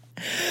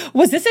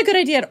 Was this a good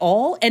idea at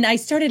all? And I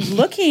started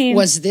looking.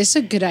 Was this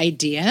a good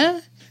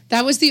idea?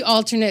 That was the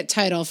alternate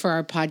title for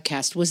our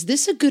podcast. Was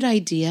this a good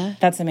idea?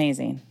 That's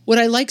amazing. What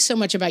I like so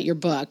much about your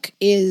book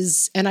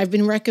is, and I've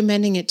been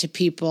recommending it to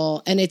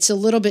people, and it's a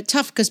little bit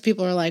tough because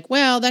people are like,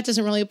 well, that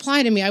doesn't really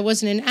apply to me. I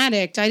wasn't an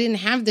addict. I didn't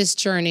have this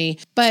journey.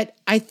 But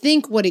I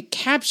think what it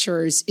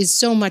captures is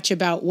so much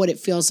about what it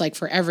feels like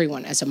for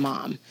everyone as a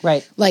mom.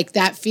 Right. Like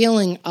that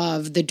feeling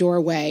of the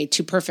doorway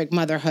to perfect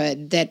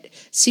motherhood that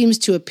seems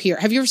to appear.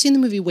 Have you ever seen the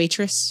movie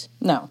Waitress?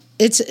 No.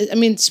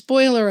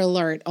 Spoiler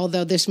alert,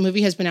 although this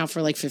movie has been out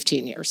for like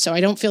 15 years, so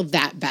I don't feel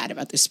that bad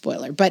about this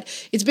spoiler. But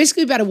it's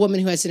basically about a woman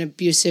who has an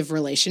abusive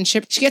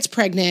relationship. She gets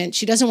pregnant.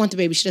 She doesn't want the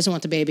baby. She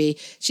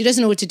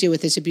doesn't know what to do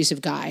with this abusive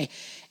guy.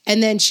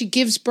 And then she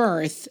gives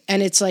birth,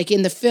 and it's like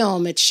in the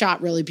film, it's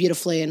shot really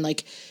beautifully, and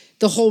like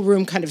the whole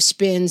room kind of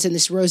spins and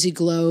this rosy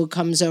glow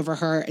comes over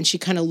her, and she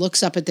kind of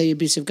looks up at the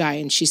abusive guy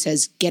and she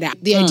says, get out.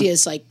 The idea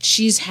is like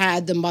she's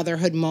had the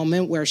motherhood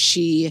moment where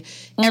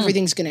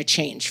everything's going to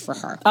change for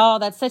her. Oh,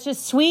 that's such a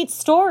sweet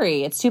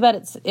story. It's too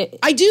bad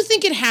I do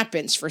think it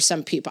happens for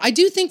some people. I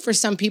do think for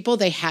some people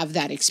they have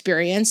that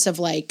experience of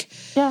like,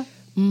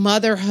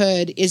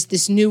 motherhood is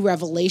this new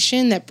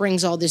revelation that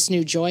brings all this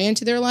new joy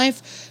into their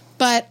life.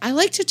 But I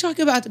like to talk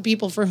about the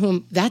people for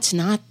whom that's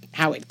not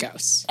how it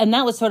goes. And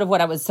that was sort of what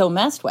I was so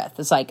messed with.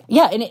 It's like,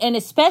 and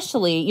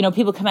especially,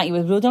 people come at you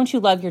with, well, don't you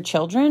love your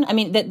children? I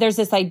mean, there's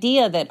this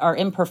idea that our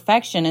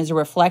imperfection is a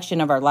reflection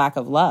of our lack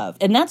of love.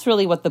 And that's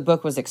really what the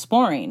book was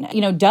exploring.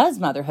 Does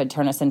motherhood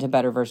turn us into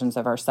better versions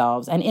of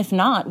ourselves? And if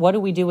not, what do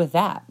we do with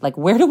that? Like,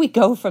 where do we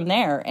go from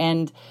there?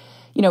 And,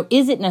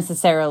 is it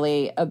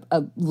necessarily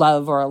a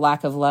love or a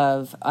lack of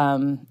love?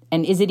 And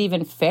is it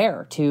even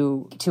fair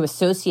to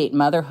associate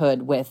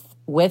motherhood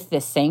with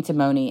this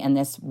sanctimony and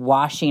this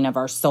washing of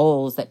our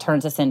souls that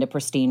turns us into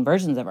pristine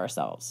versions of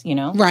ourselves,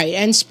 Right.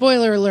 And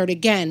spoiler alert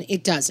again,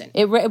 it doesn't.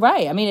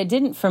 Right. I mean, it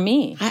didn't for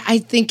me. I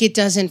think it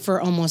doesn't for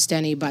almost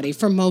anybody,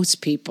 for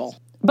most people.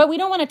 But we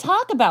don't want to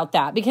talk about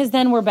that because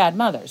then we're bad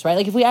mothers, right?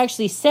 Like if we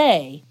actually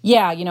say,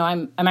 yeah,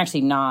 I'm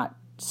actually not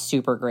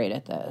super great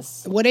at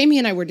this. What Amy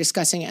and I were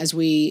discussing as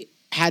we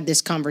had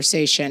this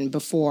conversation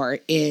before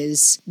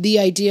is the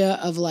idea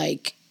of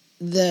like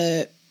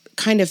the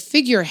kind of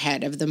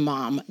figurehead of the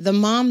mom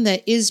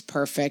that is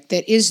perfect,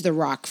 that is the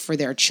rock for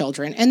their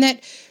children, and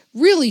that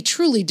really,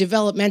 truly,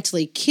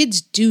 developmentally,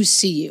 kids do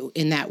see you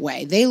in that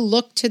way. They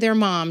look to their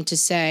mom to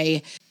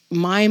say,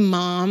 my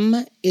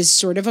mom is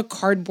sort of a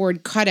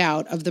cardboard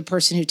cutout of the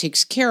person who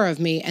takes care of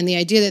me. And the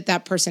idea that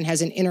that person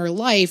has an inner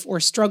life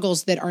or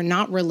struggles that are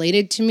not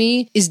related to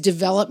me is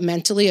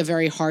developmentally a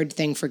very hard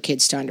thing for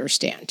kids to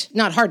understand.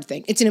 Not hard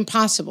thing. It's an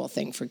impossible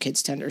thing for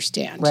kids to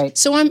understand. Right.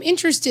 So I'm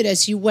interested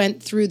as you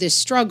went through this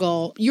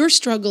struggle. Your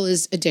struggle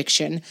is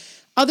addiction.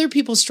 Other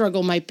people's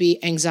struggle might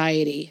be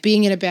anxiety,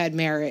 being in a bad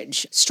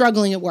marriage,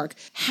 struggling at work.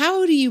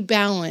 How do you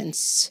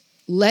balance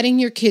letting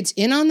your kids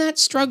in on that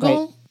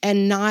struggle? Right.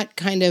 And not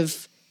kind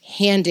of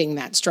handing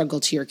that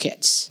struggle to your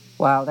kids?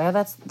 Wow,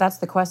 that's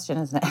the question,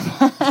 isn't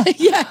it?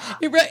 Yeah,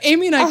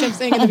 Amy and I kept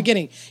saying in the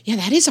beginning, yeah,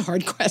 that is a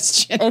hard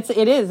question.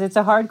 It is. It's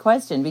a hard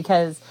question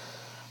because,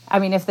 I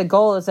mean, if the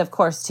goal is, of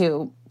course,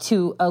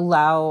 to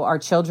allow our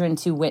children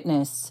to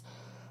witness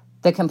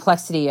the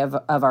complexity of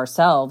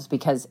ourselves,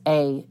 because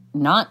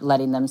not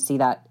letting them see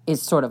that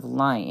is sort of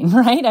lying,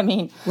 right? I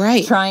mean,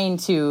 right.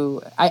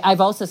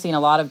 I've also seen a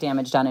lot of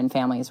damage done in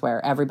families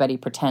where everybody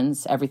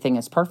pretends everything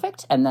is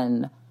perfect and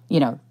then,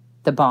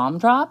 the bomb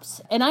drops.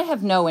 And I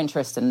have no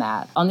interest in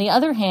that. On the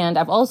other hand,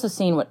 I've also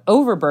seen what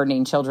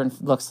overburdening children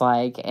looks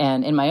like.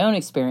 And in my own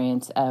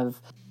experience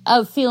of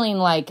feeling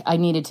like I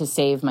needed to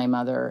save my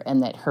mother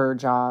and that her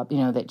job,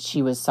 that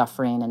she was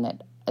suffering and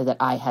that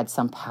I had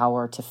some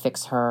power to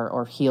fix her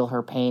or heal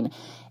her pain.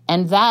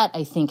 And that,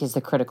 I think, is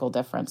the critical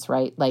difference,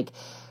 right? Like,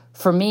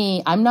 for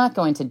me, I'm not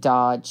going to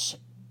dodge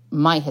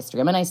my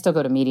history. I mean, I still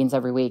go to meetings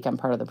every week. I'm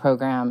part of the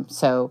program.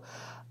 So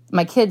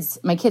my kids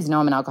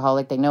know I'm an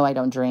alcoholic. They know I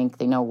don't drink.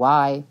 They know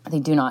why. They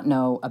do not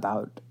know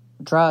about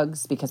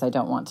drugs because I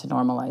don't want to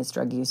normalize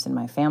drug use in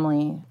my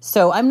family.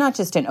 So I'm not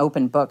just an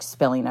open book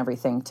spilling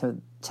everything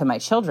to my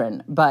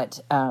children, but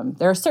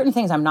there are certain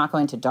things I'm not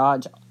going to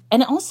dodge.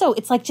 And also,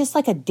 it's just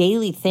like a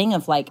daily thing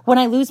of like, when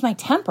I lose my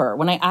temper,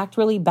 when I act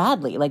really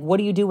badly, like, what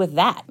do you do with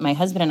that? My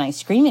husband and I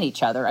scream at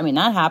each other. I mean,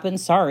 that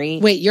happens. Sorry.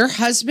 Wait, your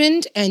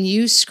husband and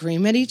you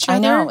scream at each other?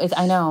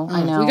 I know.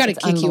 We got to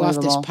kick you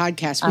off this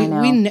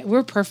podcast.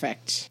 We're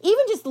perfect.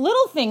 Even just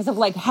little things of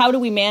like, how do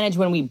we manage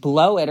when we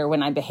blow it or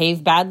when I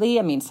behave badly?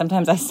 I mean,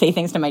 sometimes I say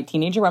things to my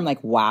teenager where I'm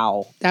like,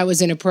 wow. That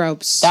was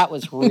inappropriate. That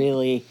was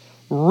really...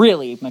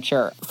 really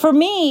mature. For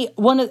me,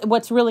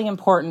 what's really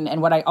important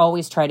and what I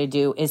always try to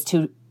do is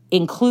to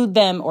include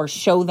them or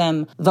show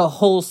them the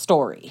whole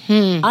story.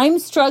 I'm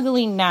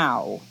struggling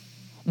now.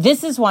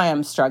 This is why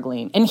I'm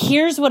struggling. And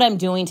here's what I'm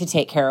doing to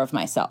take care of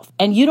myself.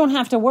 And you don't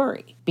have to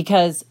worry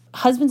because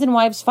husbands and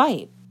wives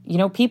fight.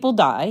 People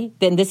die.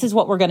 Then this is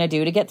what we're going to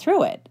do to get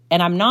through it.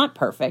 And I'm not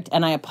perfect.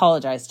 And I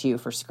apologize to you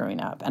for screwing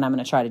up. And I'm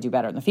going to try to do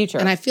better in the future.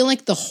 And I feel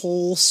like the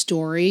whole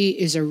story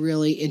is a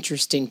really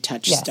interesting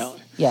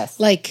touchstone. Yes.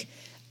 Like,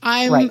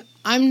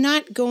 I'm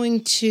not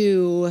going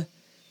to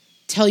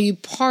tell you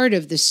part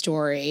of the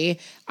story.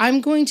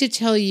 I'm going to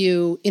tell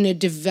you in a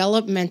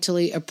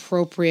developmentally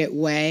appropriate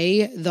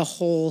way the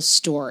whole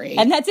story.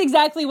 And that's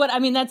exactly what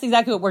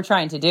we're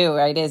trying to do,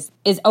 right? Is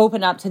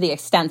open up to the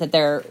extent that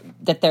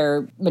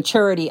their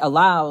maturity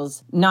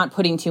allows, not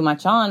putting too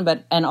much on,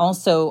 and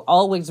also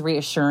always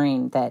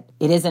reassuring that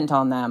it isn't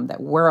on them,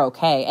 that we're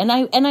okay. And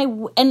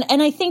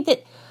I think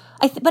that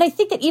I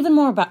think that even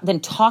more than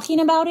talking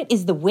about it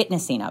is the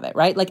witnessing of it,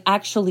 right? Like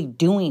actually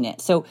doing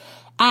it. So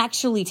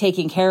actually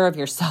taking care of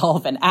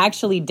yourself and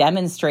actually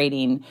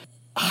demonstrating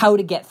how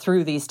to get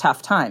through these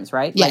tough times,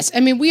 right? Yes. I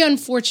mean, we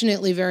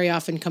unfortunately very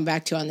often come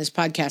back to on this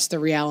podcast the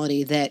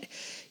reality that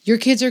your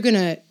kids are going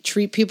to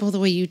treat people the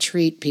way you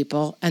treat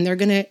people, and they're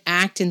going to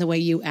act in the way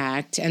you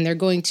act, and they're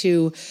going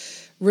to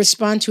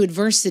respond to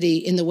adversity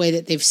in the way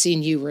that they've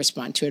seen you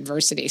respond to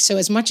adversity. So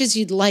as much as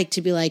you'd like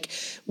to be like,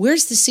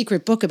 where's the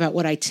secret book about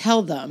what I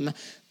tell them?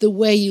 The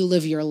way you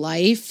live your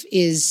life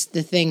is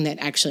the thing that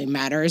actually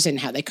matters and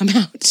how they come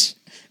out,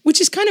 which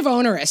is kind of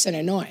onerous and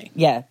annoying.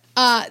 Yeah.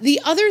 The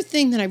other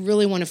thing that I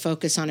really want to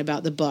focus on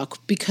about the book,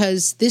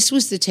 because this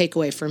was the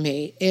takeaway for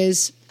me,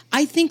 is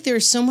I think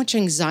there's so much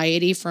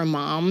anxiety for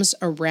moms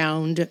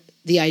around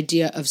the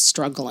idea of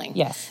struggling.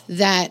 Yes.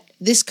 That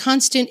this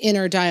constant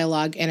inner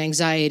dialogue and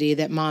anxiety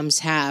that moms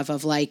have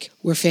of like,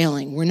 we're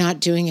failing, we're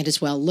not doing it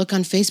as well. Look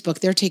on Facebook,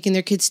 they're taking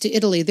their kids to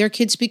Italy. Their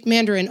kids speak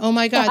Mandarin. Oh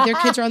my God, their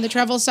kids are on the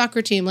travel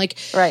soccer team. Like,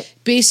 right.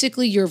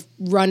 Basically you're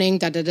running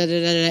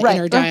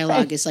inner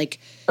dialogue is like,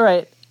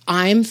 right.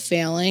 I'm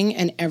failing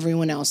and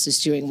everyone else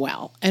is doing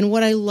well. And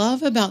what I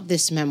love about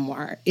this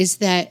memoir is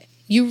that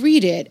you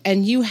read it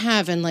and you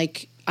have, and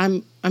like,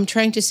 I'm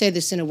trying to say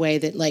this in a way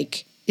that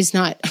like is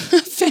not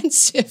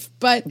offensive,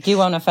 but you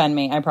won't offend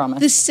me, I promise.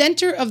 The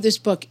center of this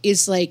book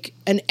is like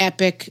an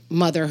epic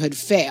motherhood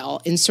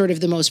fail in sort of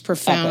the most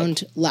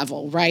profound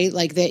level, right?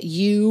 Like that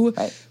you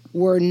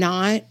were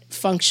not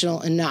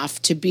functional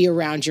enough to be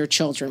around your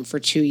children for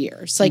 2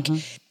 years. Like,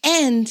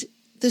 and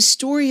the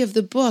story of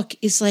the book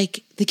is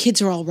like the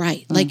kids are all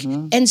right. Like,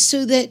 and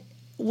so that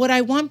what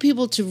I want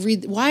people to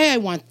read, why I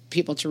want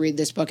people to read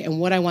this book and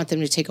what I want them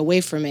to take away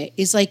from it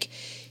is like,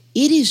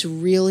 it is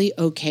really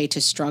okay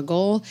to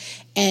struggle.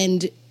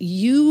 And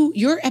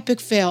your epic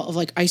fail of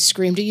like, I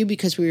screamed at you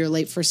because we were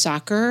late for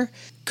soccer,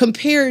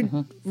 compared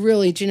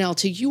really, Janelle,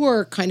 to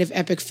your kind of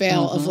epic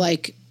fail of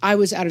like, I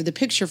was out of the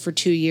picture for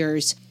 2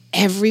 years.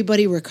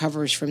 Everybody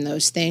recovers from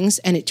those things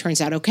and it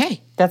turns out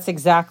okay. That's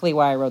exactly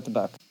why I wrote the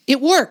book.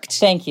 It worked.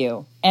 Thank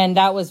you. And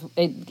that was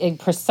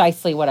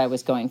precisely what I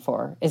was going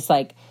for. It's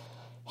like,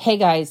 hey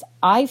guys,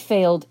 I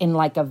failed in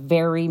like a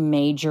very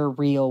major,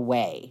 real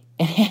way.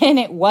 And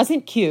it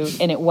wasn't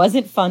cute and it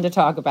wasn't fun to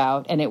talk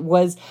about. And it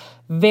was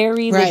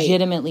very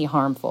legitimately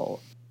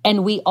harmful.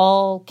 And we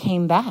all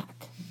came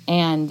back.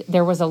 And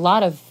there was a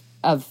lot of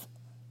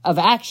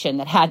action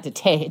that had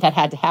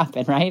to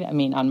happen, right? I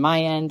mean, on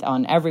my end,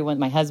 on everyone,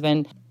 my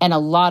husband, and a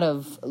lot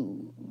of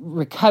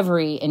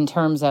recovery in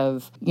terms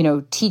of, you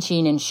know,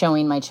 teaching and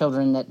showing my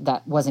children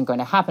that wasn't going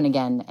to happen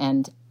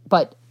again.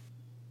 But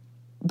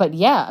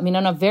yeah, I mean,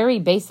 on a very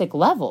basic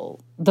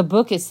level, the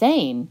book is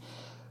saying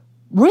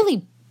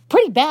really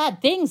pretty bad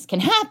things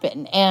can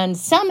happen and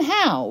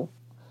somehow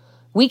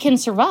we can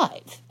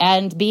survive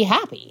and be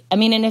happy. I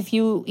mean, and if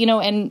you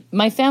know, and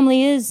my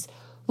family is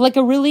like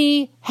a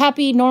really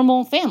happy,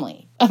 normal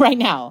family right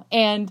now.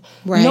 And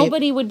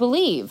nobody would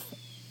believe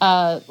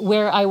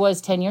where I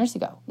was 10 years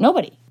ago.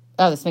 Nobody.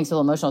 Oh, this makes me a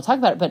little emotional to talk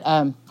about it.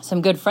 But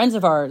some good friends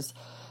of ours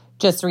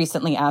just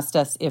recently asked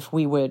us if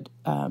we would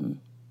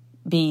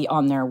be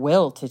on their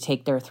will to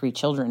take their 3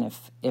 children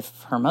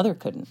if her mother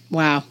couldn't.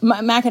 Wow.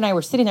 Mac and I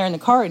were sitting there in the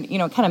car and, you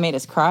know, it kind of made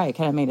us cry. It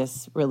kind of made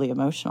us really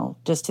emotional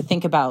just to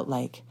think about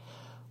like,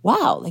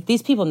 wow, like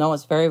these people know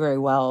us very, very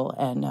well.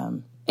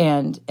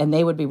 And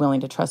they would be willing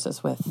to trust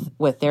us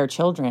with their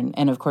children.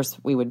 And of course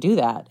we would do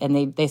that.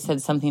 And they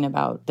said something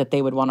about that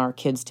they would want our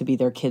kids to be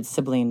their kids'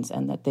 siblings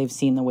and that they've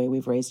seen the way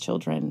we've raised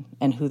children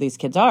and who these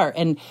kids are.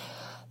 And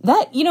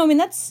that, you know, I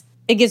mean,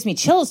 it gives me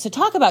chills to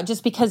talk about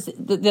just because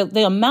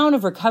the amount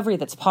of recovery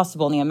that's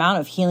possible and the amount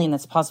of healing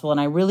that's possible. And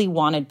I really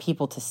wanted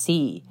people to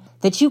see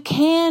that you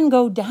can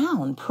go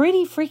down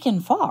pretty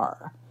freaking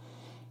far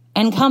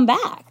and come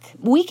back.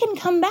 We can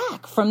come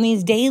back from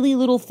these daily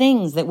little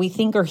things that we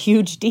think are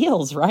huge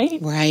deals, right?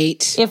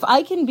 Right. If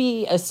I can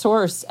be a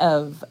source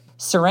of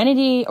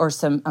serenity or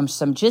some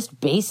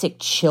just basic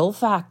chill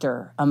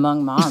factor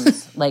among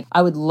moms, like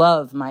I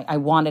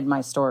wanted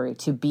my story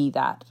to be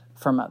that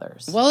for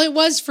mothers. Well, it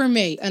was for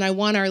me. And I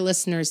want our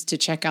listeners to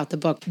check out the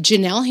book.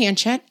 Janelle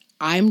Hanchett,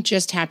 I'm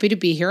Just Happy to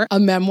Be Here, a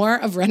memoir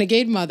of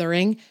renegade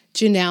mothering.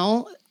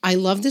 Janelle, I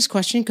love this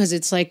question because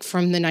it's like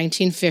from the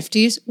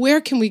 1950s. Where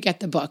can we get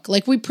the book?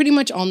 Like we pretty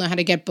much all know how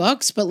to get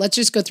books, but let's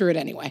just go through it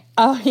anyway.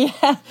 Oh,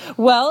 yeah.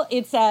 Well,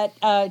 it's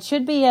it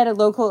should be at a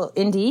local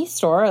indie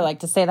store. I like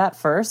to say that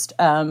first.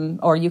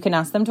 Or you can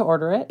ask them to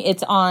order it.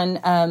 It's on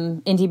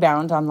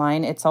IndieBound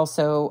online. It's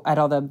also at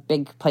all the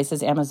big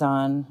places,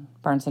 Amazon,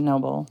 Barnes &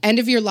 Noble. And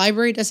if your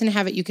library doesn't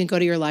have it, you can go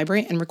to your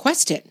library and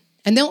request it.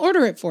 And they'll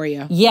order it for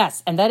you.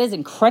 Yes, and that is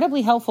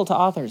incredibly helpful to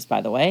authors,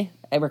 by the way.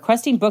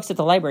 Requesting books at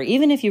the library,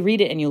 even if you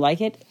read it and you like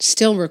it.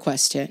 Still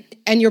request it.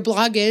 And your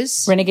blog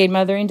is?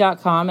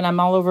 RenegadeMothering.com, and I'm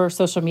all over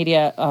social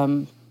media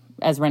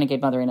as Renegade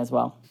Mothering as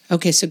well.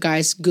 Okay, so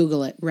guys,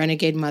 Google it,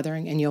 Renegade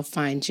Mothering, and you'll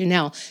find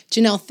Janelle.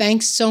 Janelle,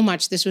 thanks so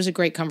much. This was a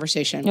great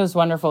conversation. It was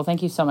wonderful.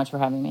 Thank you so much for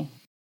having me.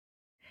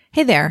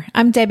 Hey there,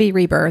 I'm Debbie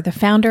Reber, the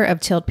founder of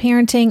Tilt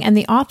Parenting and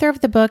the author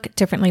of the book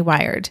Differently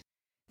Wired.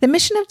 The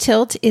mission of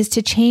Tilt is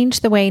to change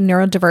the way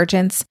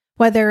neurodivergence,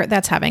 whether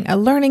that's having a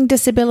learning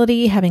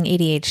disability, having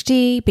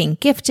ADHD, being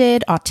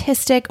gifted,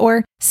 autistic,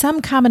 or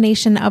some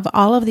combination of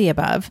all of the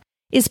above,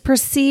 is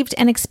perceived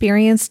and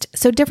experienced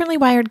so differently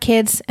wired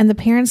kids and the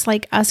parents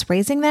like us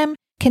raising them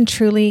can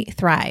truly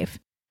thrive.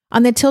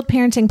 On the Tilt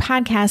Parenting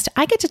podcast,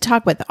 I get to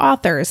talk with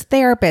authors,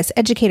 therapists,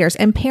 educators,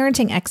 and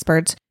parenting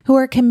experts who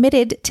are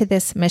committed to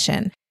this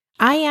mission.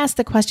 I ask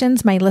the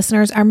questions my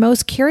listeners are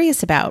most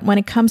curious about when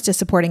it comes to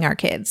supporting our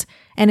kids.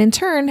 And in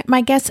turn,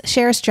 my guests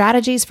share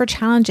strategies for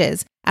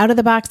challenges,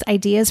 out-of-the-box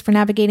ideas for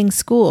navigating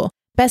school,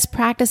 best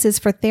practices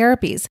for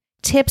therapies,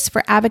 tips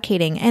for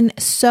advocating, and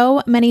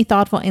so many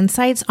thoughtful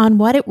insights on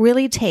what it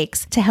really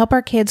takes to help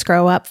our kids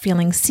grow up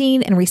feeling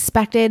seen and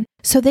respected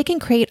so they can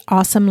create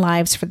awesome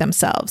lives for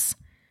themselves.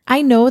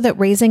 I know that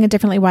raising a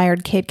differently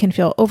wired kid can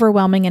feel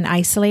overwhelming and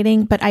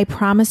isolating, but I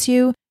promise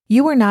you,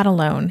 you are not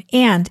alone,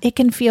 and it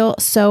can feel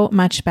so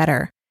much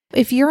better.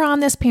 If you're on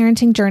this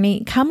parenting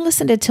journey, come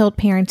listen to Tilt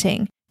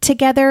Parenting.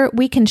 Together,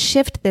 we can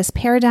shift this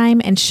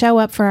paradigm and show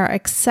up for our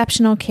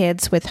exceptional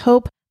kids with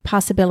hope,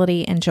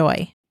 possibility, and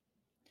joy.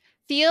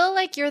 Feel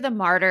like you're the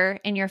martyr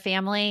in your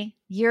family?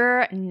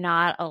 You're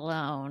not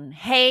alone.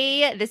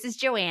 Hey, this is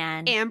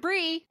Joanne. And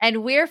Bree.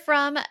 And we're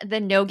from the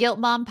No Guilt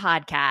Mom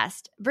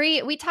podcast.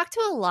 Bree, we talk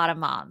to a lot of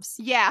moms.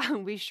 Yeah,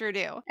 we sure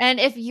do. And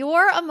if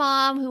you're a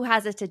mom who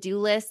has a to-do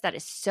list that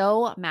is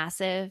so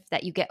massive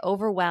that you get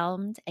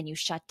overwhelmed and you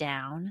shut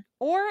down,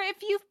 or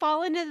if you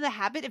fall into the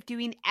habit of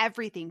doing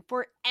everything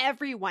for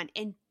everyone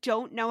and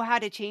don't know how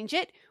to change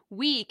it,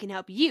 we can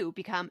help you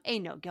become a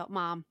no-guilt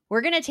mom. we're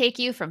going to take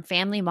you from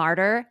family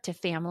martyr to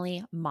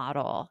family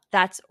model.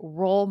 That's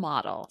role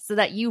model, so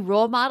that you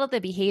role model the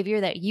behavior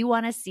that you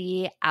want to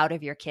see out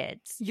of your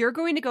kids. You're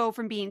going to go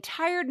from being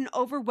tired and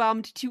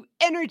overwhelmed to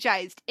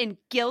energized and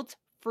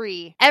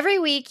guilt-free. Every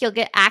week, you'll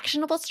get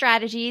actionable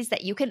strategies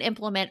that you can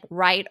implement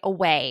right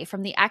away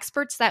from the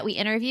experts that we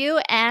interview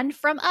and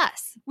from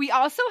us. We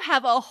also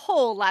have a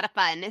whole lot of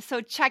fun,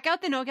 so check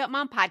out the No Guilt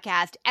Mom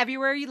podcast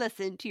everywhere you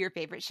listen to your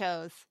favorite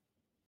shows.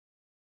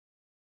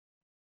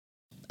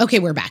 Okay,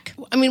 we're back.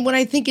 I mean, what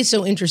I think is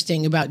so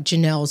interesting about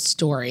Janelle's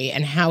story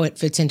and how it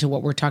fits into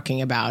what we're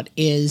talking about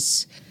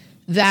is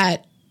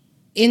that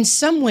in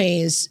some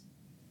ways,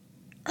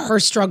 her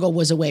struggle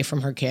was away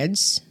from her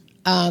kids.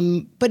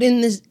 But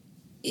in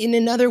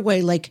another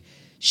way, like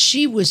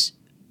it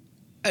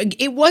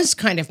was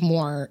kind of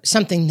more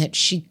something that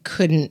she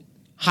couldn't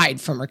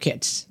hide from her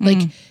kids.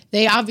 Like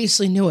they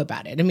obviously knew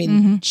about it. I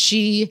mean,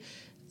 she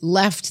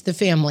left the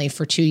family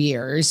for 2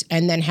 years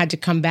and then had to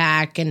come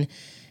back and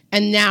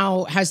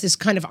now has this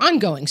kind of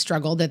ongoing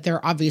struggle that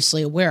they're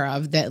obviously aware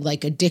of, that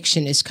like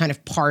addiction is kind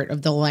of part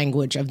of the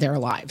language of their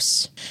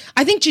lives.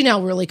 I think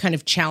Janelle really kind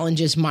of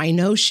challenges my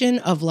notion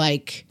of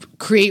like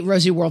create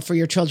rosy world for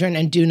your children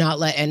and do not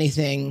let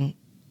anything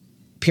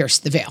pierce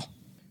the veil.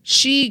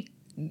 She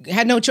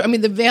had no choice. I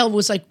mean, the veil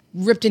was like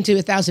ripped into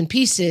 1,000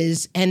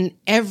 pieces and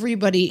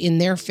everybody in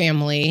their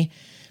family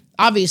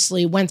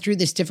obviously went through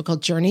this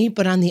difficult journey,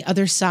 but on the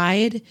other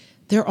side,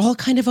 they're all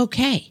kind of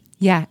okay.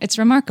 Yeah, it's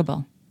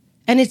remarkable.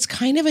 And it's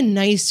kind of a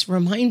nice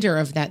reminder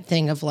of that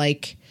thing of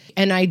like,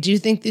 and I do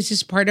think this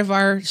is part of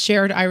our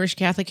shared Irish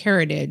Catholic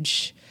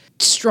heritage.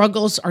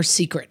 Struggles are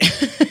secret.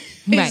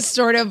 It's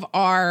sort of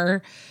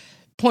our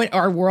point,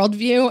 our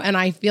worldview. And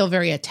I feel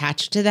very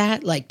attached to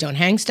that. Like, don't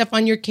hang stuff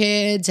on your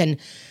kids, and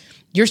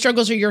your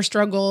struggles are your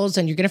struggles,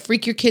 and you're going to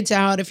freak your kids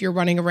out if you're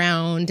running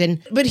around.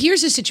 But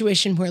here's a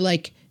situation where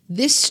like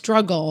this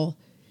struggle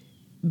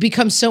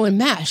becomes so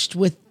enmeshed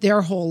with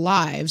their whole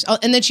lives.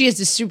 And then she has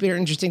this super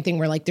interesting thing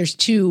where like there's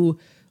 2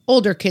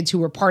 older kids who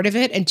were part of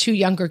it and 2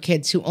 younger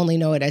kids who only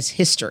know it as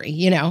history,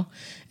 you know?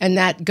 And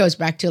that goes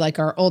back to like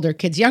our older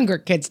kids, younger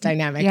kids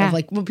dynamic of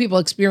like, well, people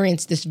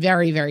experience this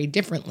very, very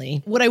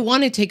differently. What I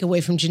want to take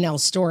away from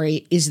Janelle's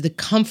story is the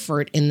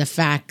comfort in the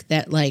fact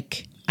that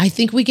like, I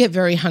think we get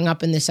very hung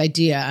up in this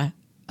idea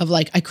of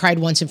like, I cried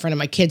once in front of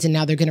my kids and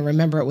now they're going to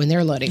remember it when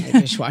they're loading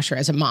the dishwasher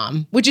as a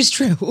mom, which is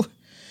true.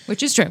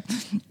 Which is true.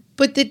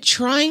 But that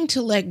trying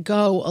to let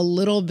go a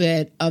little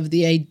bit of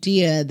the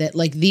idea that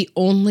like the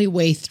only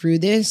way through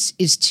this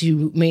is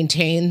to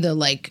maintain the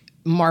like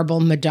marble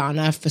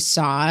Madonna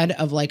facade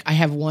of like, I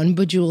have one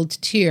bejeweled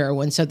tear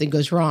when something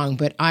goes wrong,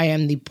 but I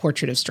am the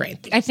portrait of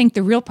strength. I think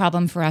the real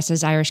problem for us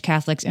as Irish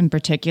Catholics in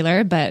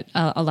particular, but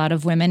a lot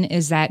of women,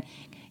 is that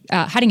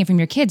hiding it from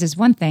your kids is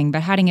one thing,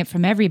 but hiding it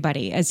from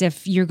everybody, as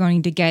if you're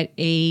going to get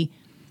a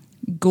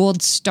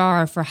gold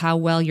star for how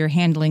well you're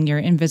handling your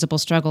invisible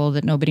struggle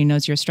that nobody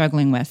knows you're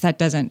struggling with. It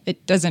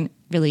doesn't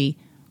really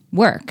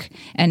work.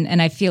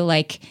 And I feel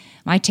like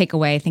my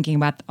takeaway thinking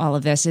about all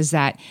of this is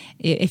that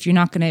if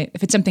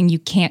it's something you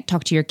can't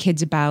talk to your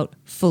kids about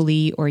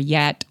fully or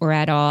yet or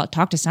at all,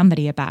 talk to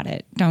somebody about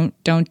it. Don't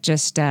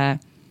just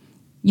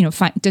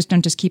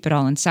don't just keep it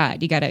all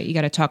inside. You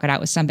gotta talk it out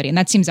with somebody. And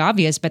that seems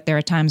obvious, but there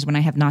are times when I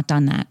have not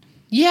done that.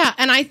 Yeah.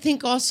 And I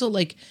think also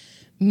like,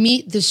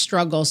 meet the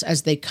struggles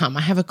as they come.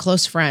 I have a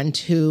close friend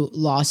who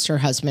lost her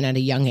husband at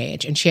a young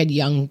age and she had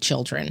young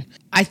children.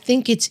 I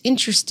think it's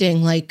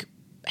interesting, like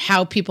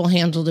how people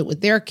handled it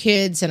with their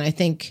kids. And I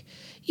think,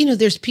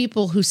 there's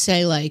people who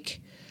say like,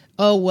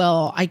 oh,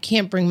 well, I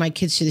can't bring my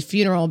kids to the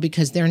funeral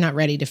because they're not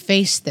ready to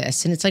face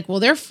this. And it's like,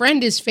 well, their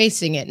friend is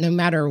facing it no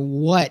matter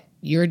what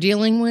you're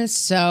dealing with.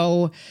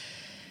 So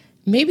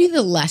maybe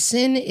the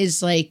lesson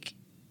is like,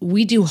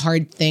 we do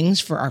hard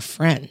things for our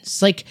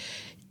friends. Like,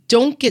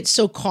 don't get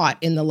so caught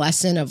in the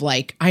lesson of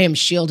like, I am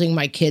shielding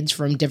my kids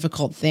from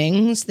difficult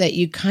things that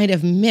you kind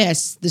of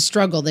miss the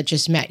struggle that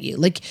just met you.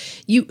 Like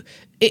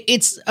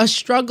it's a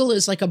struggle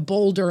is like a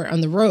boulder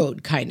on the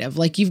road, kind of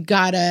like you've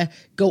got to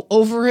go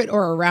over it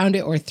or around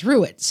it or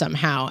through it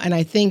somehow. And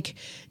I think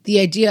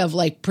the idea of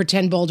like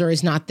pretend boulder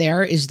is not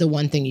there is the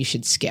one thing you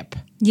should skip.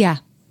 Yeah.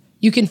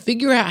 You can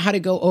figure out how to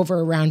go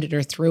over, around it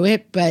or through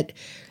it. But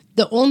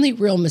the only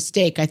real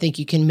mistake I think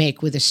you can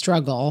make with a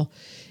struggle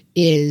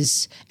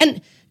is,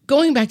 and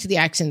going back to the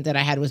accident that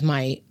I had with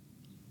my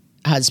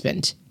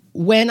husband,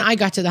 when I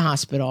got to the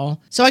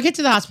hospital, so I get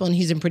to the hospital and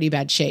he's in pretty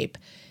bad shape.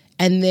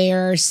 And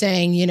they're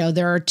saying,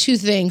 there are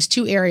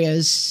 2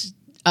 areas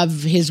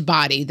of his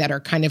body that are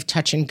kind of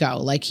touch and go.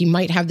 Like he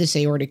might have this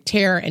aortic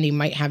tear and he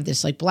might have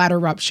this like bladder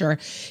rupture.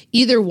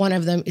 Either one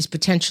of them is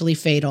potentially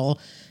fatal.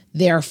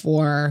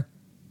 Therefore,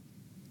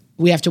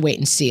 we have to wait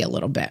and see a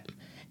little bit.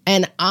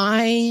 And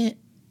I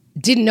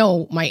didn't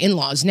know my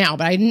in-laws now,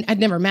 but I'd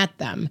never met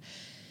them.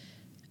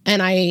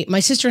 And my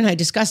sister and I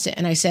discussed it,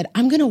 and I said,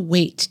 I'm going to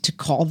wait to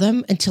call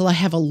them until I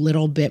have a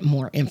little bit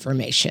more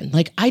information.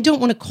 Like, I don't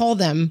want to call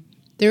them.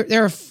 They're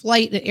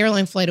an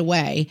airline flight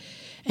away,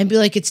 and be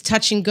like, it's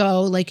touch and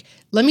go. Like,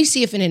 let me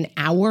see if in an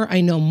hour I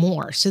know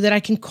more so that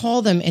I can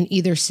call them and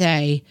either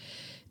say,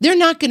 they're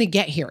not going to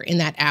get here in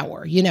that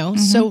hour, you know?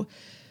 Mm-hmm. So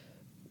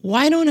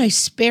why don't I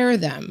spare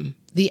them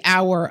the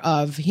hour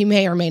of he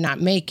may or may not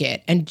make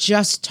it and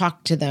just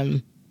talk to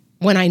them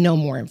when I know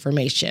more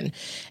information?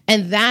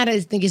 And that, I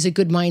think, is a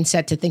good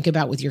mindset to think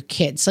about with your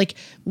kids. Like,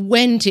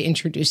 when to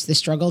introduce the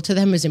struggle to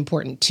them is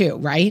important too,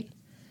 right?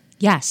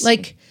 Yes.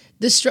 Like,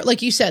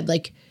 like you said,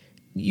 like,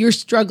 you're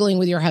struggling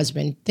with your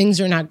husband.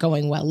 Things are not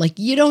going well. Like,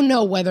 you don't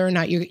know whether or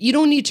not you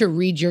don't need to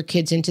read your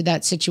kids into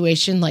that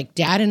situation. Like,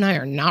 Dad and I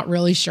are not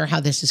really sure how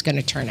this is going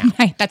to turn out.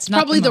 Right. That's not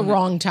probably the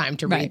wrong time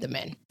to read them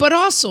in. But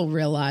also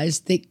realize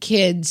that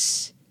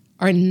kids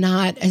are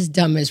not as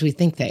dumb as we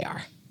think they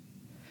are.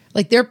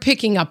 Like, they're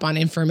picking up on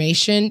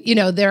information. You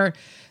know,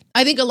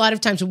 I think a lot of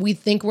times when we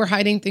think we're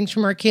hiding things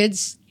from our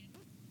kids,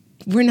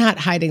 we're not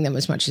hiding them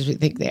as much as we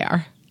think they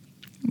are.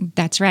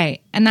 That's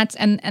right. And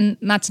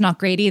that's not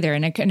great either.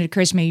 And it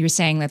occurs to me, you're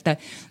saying that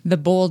the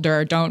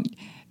boulder, don't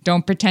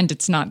pretend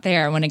it's not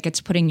there when it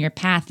gets put in your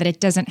path, that it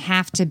doesn't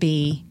have to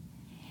be,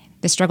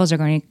 the struggles are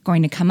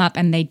going to come up,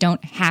 and they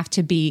don't have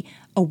to be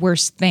a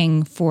worse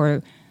thing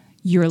for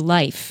your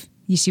life.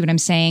 You see what I'm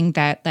saying?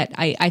 That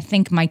I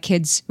think my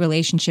kids'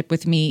 relationship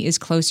with me is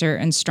closer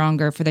and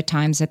stronger for the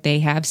times that they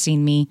have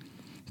seen me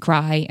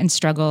cry and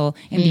struggle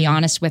and be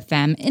honest with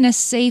them in a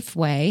safe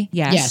way,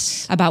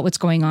 yes, about what's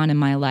going on in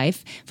my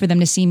life. For them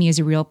to see me as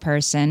a real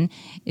person,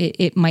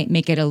 it might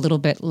make it a little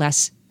bit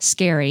less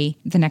scary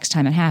the next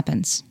time it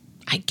happens.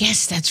 I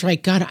guess that's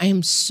right. God, I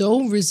am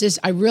so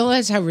I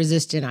realize how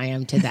resistant I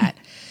am to that.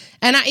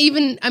 And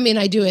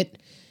I do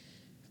it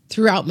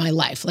throughout my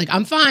life. Like,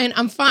 I'm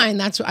fine.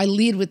 That's what I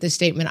lead with the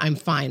statement, I'm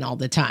fine all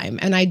the time.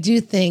 And I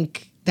do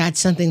think that's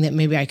something that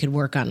maybe I could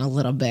work on a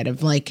little bit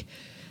of, like,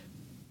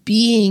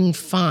 being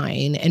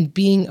fine and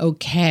being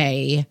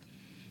okay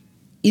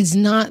is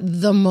not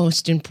the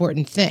most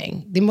important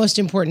thing. The most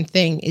important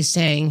thing is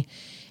saying,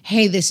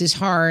 hey, this is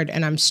hard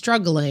and I'm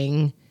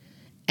struggling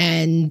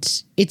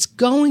and it's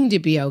going to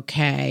be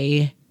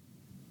okay.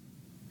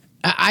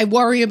 I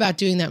worry about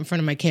doing that in front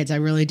of my kids. I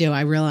really do.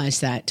 I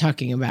realize that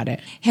talking about it.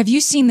 Have you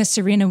seen the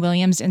Serena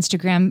Williams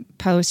Instagram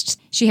post?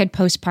 She had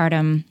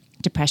postpartum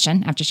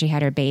depression after she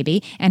had her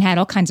baby and had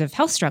all kinds of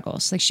health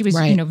struggles. Like, she was,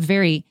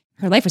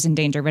 her life was in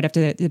danger right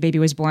after the baby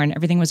was born.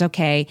 Everything was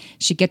okay.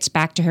 She gets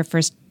back to her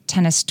first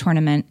tennis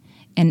tournament,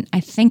 and I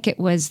think it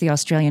was the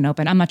Australian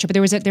Open. I'm not sure, but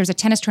there was a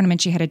tennis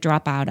tournament she had to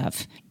drop out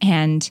of.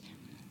 And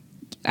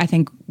I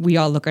think we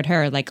all look at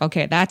her like,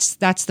 okay, that's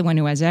the one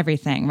who has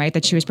everything, right?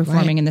 That she was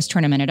performing in this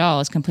tournament at all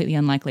is completely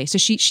unlikely. So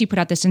she put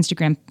out this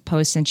Instagram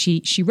post, and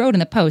she wrote in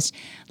the post,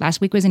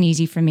 last week wasn't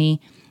easy for me.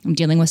 I'm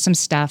dealing with some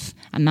stuff.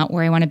 I'm not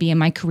where I want to be in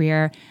my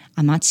career.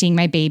 I'm not seeing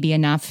my baby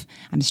enough.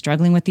 I'm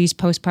struggling with these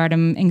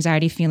postpartum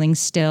anxiety feelings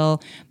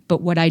still.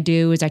 But what I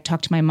do is I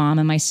talk to my mom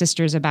and my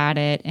sisters about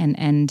it,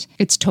 and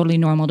it's totally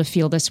normal to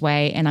feel this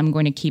way, and I'm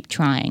going to keep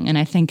trying. And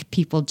I think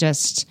people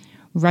just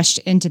rushed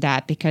into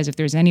that, because if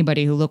there's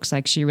anybody who looks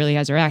like she really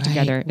has her act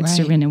together, it's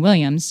Serena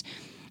Williams.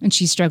 And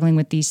she's struggling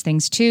with these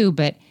things too.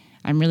 But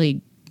I'm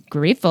really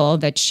grateful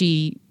that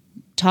she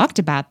talked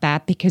about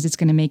that, because it's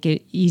going to make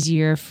it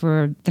easier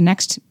for the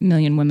next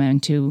million women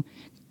to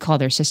call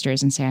their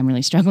sisters and say, I'm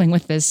really struggling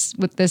with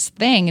this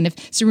thing. And if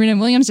Serena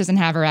Williams doesn't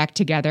have her act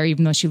together,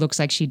 even though she looks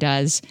like she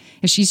does,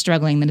 if she's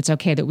struggling, then it's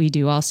okay that we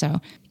do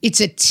also.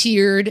 It's a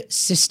tiered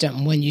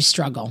system when you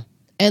struggle.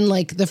 And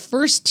like, the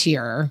first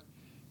tier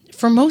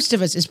for most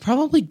of us is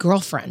probably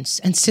girlfriends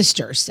and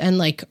sisters and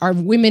like our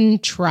women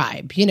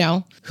tribe, you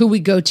know, who we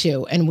go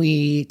to and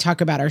we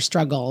talk about our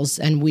struggles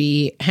and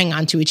we hang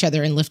on to each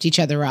other and lift each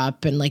other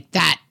up. And like,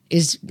 that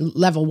is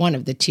level one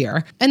of the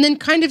tier. And then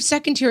kind of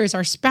second tier is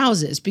our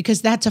spouses,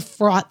 because that's a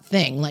fraught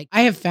thing. Like,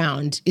 I have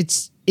found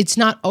it's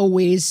not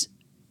always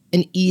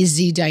an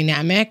easy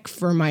dynamic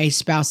for my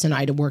spouse and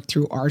I to work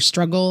through our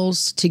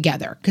struggles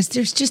together, because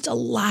there's just a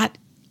lot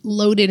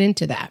loaded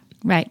into that.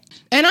 Right.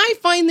 And I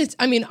find this,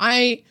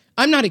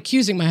 I'm not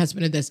accusing my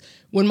husband of this.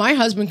 When my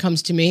husband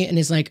comes to me and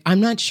is like, I'm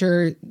not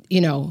sure,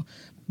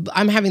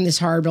 I'm having this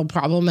horrible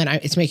problem and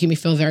it's making me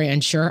feel very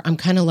unsure, I'm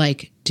kind of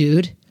like,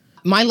 dude,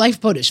 my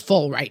lifeboat is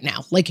full right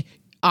now. Like,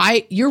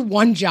 your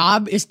one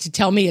job is to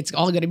tell me it's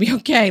all going to be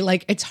okay.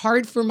 Like, it's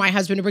hard for my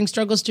husband to bring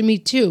struggles to me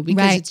too,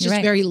 because it's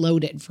just very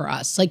loaded for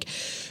us. Like,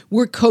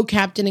 we're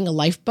co-captaining a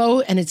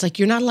lifeboat, and it's like,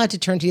 you're not allowed to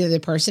turn to the other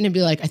person and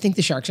be like, I think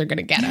the sharks are going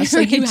to get us.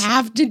 Like, you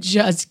have to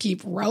just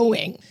keep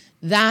rowing.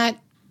 That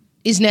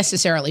is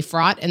necessarily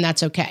fraught, and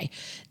that's okay.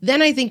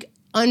 Then I think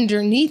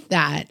underneath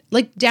that,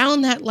 like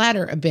down that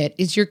ladder a bit,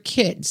 is your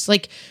kids.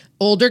 Like,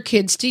 older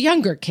kids to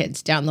younger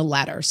kids down the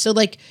ladder. So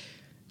like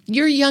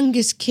your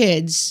youngest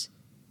kids,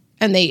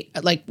 and they,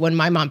 like when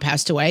my mom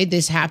passed away,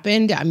 this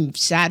happened. I'm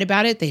sad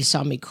about it. They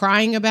saw me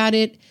crying about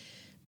it,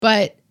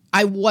 but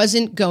I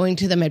wasn't going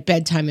to them at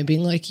bedtime and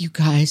being like, you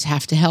guys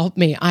have to help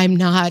me. I'm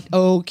not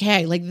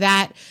okay. Like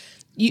that,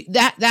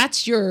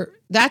 that's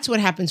what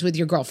happens with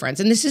your girlfriends.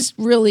 And this is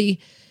really,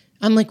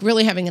 I'm like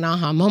really having an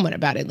aha moment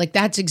about it. Like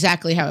that's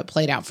exactly how it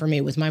played out for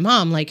me with my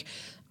mom. Like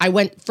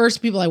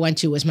first people I went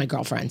to was my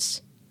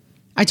girlfriends.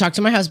 I talked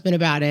to my husband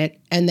about it,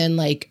 and then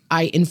like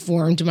I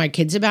informed my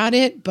kids about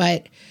it.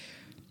 But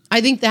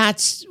I think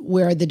that's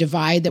where the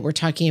divide that we're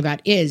talking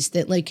about is,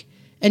 that like,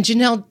 and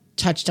Janelle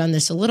touched on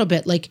this a little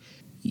bit, like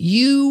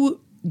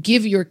you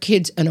give your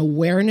kids an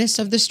awareness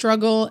of the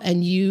struggle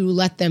and you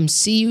let them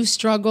see you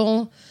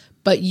struggle,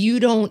 but you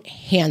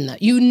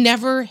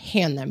never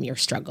hand them your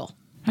struggle.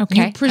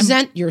 Okay. You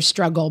present your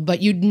struggle,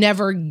 but you'd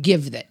never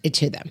give it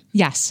to them.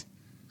 Yes.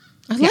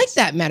 I like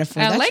that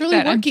metaphor. That's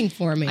really working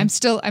for me. I'm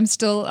still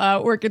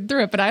working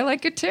through it, but I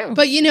like it too.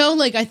 But you know,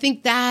 like I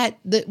think that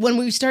when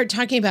we start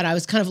talking about it, I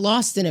was kind of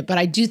lost in it, but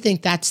I do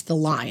think that's the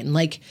line.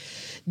 Like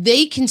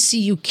they can see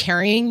you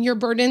carrying your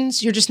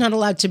burdens. You're just not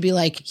allowed to be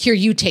like, here,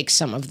 you take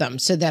some of them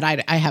so that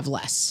I have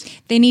less.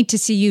 They need to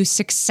see you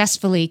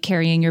successfully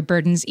carrying your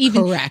burdens,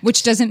 even Correct.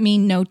 Which doesn't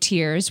mean no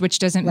tears, which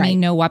doesn't mean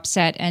no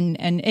upset, and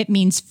it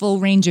means full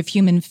range of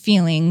human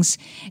feelings,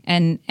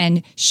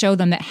 and show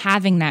them that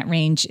having that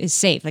range is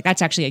safe. Like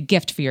that's actually a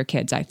gift for your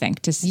kids, I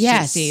think, to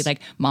see like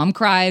mom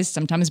cries.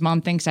 Sometimes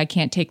mom thinks I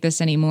can't take this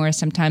anymore.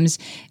 Sometimes,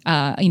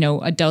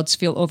 adults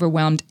feel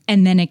overwhelmed,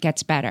 and then it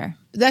gets better.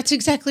 That's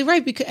exactly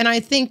right. And I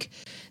think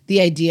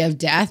the idea of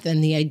death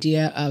and the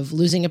idea of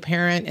losing a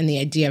parent and the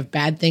idea of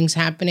bad things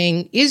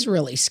happening is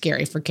really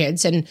scary for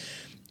kids. And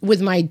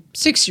with my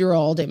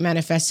 6-year-old, it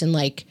manifests in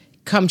like,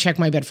 come check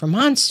my bed for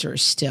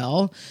monsters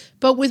still.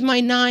 But with my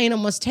 9,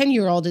 almost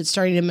 10-year-old, it's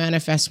starting to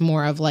manifest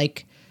more of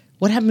like,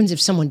 what happens if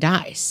someone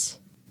dies?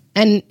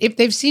 And if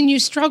they've seen you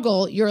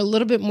struggle, you're a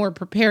little bit more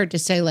prepared to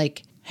say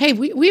like, hey,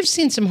 we've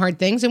seen some hard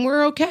things and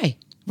we're okay.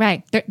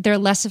 Right. They're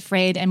less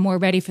afraid and more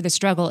ready for the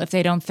struggle if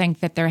they don't think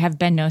that there have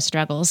been no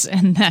struggles,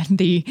 and that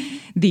the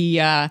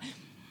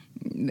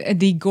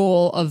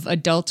goal of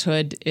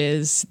adulthood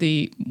is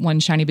the one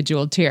shiny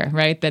bejeweled tear,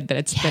 right? That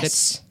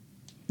it's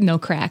no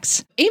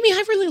cracks. Amy,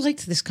 I really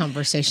liked this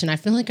conversation. I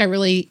feel like I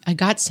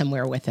got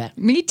somewhere with it.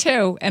 Me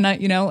too. And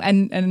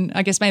and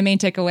I guess my main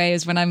takeaway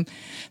is when I'm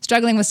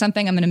struggling with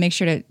something, I'm going to make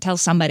sure to tell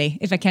somebody.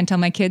 If I can't tell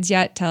my kids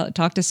yet,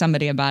 talk to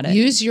somebody about it.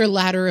 Use your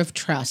ladder of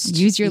trust.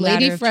 Use your ladder of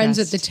trust. Lady friends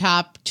at the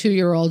top,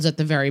 2-year-olds at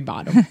the very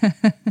bottom.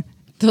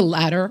 The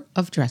ladder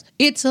of trust.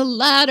 It's a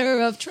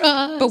ladder of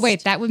trust. But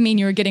wait, that would mean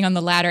you were getting on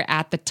the ladder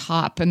at the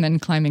top and then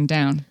climbing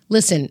down.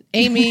 Listen,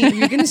 Amy, if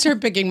you're going to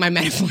start picking my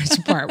metaphors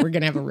apart, we're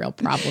going to have a real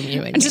problem,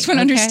 you and I just want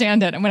to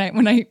understand it. And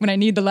when I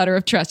need the ladder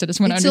of trust, I just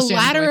want to understand. It's a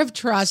ladder of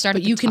trust,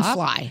 but you can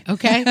fly,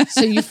 okay?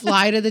 So you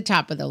fly to the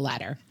top of the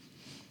ladder,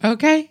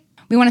 okay?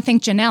 We want to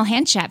thank Janelle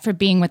Hanchett for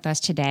being with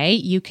us today.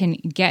 You can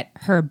get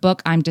her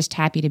book, I'm Just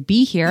Happy to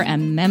Be Here, a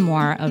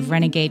memoir of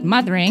renegade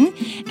mothering.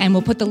 And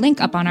we'll put the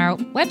link up on our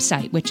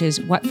website, which is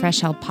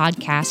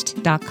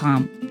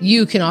whatfreshhellpodcast.com.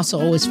 You can also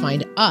always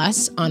find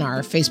us on our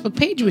Facebook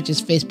page, which is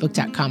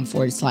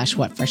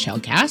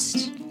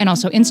facebook.com/whatfreshhellcast. And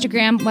also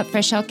Instagram,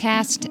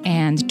 whatfreshhellcast,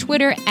 and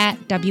Twitter at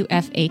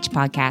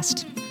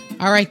WFHpodcast.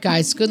 All right,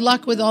 guys, good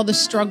luck with all the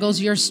struggles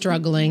you're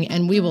struggling,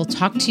 and we will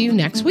talk to you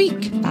next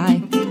week.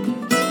 Bye.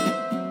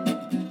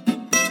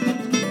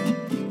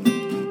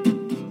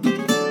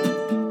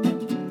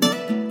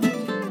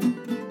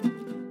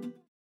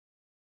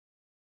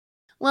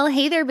 Well,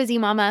 hey there, busy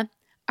mama.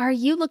 Are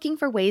you looking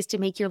for ways to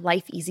make your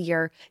life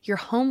easier, your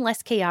home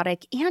less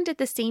chaotic, and at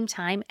the same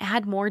time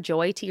add more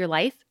joy to your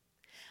life?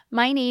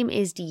 My name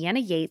is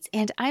Deanna Yates,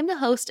 and I'm the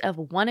host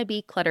of Wanna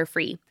Be Clutter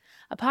Free,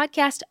 a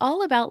podcast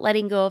all about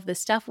letting go of the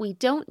stuff we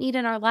don't need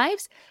in our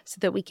lives so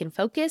that we can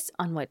focus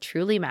on what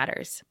truly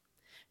matters.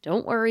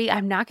 Don't worry,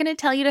 I'm not going to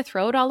tell you to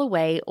throw it all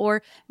away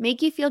or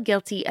make you feel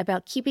guilty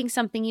about keeping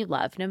something you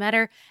love, no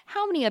matter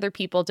how many other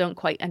people don't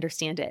quite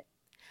understand it.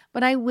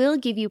 But I will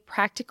give you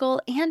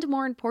practical and,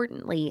 more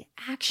importantly,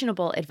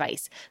 actionable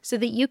advice so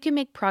that you can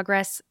make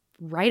progress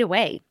right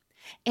away.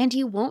 And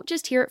you won't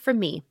just hear it from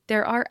me.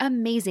 There are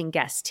amazing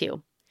guests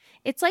too.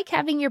 It's like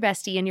having your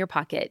bestie in your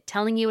pocket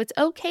telling you it's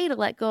okay to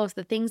let go of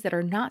the things that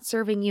are not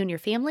serving you and your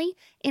family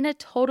in a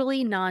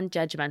totally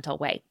non-judgmental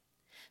way.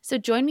 So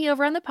join me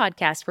over on the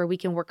podcast where we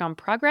can work on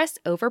progress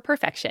over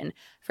perfection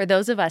for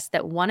those of us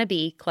that want to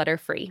be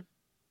clutter-free.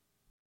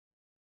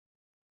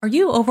 Are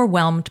you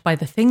overwhelmed by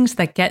the things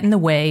that get in the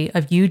way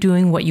of you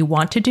doing what you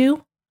want to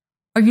do?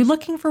 Are you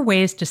looking for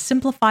ways to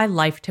simplify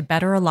life to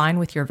better align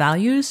with your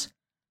values?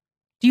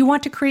 Do you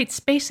want to create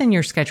space in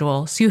your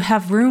schedule so you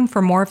have room for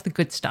more of the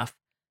good stuff?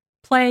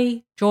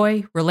 Play,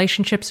 joy,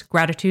 relationships,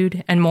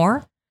 gratitude, and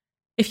more?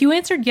 If you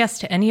answered yes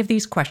to any of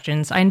these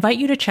questions, I invite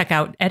you to check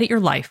out Edit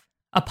Your Life,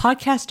 a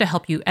podcast to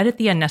help you edit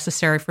the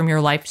unnecessary from your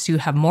life so you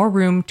have more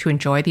room to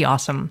enjoy the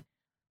awesome.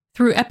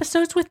 Through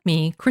episodes with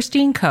me,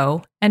 Christine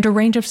Coe, and a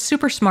range of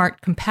super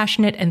smart,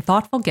 compassionate, and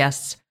thoughtful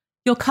guests,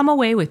 you'll come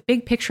away with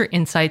big picture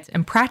insights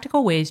and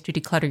practical ways to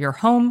declutter your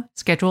home,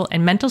 schedule,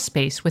 and mental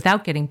space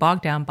without getting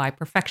bogged down by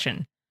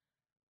perfection.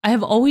 I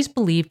have always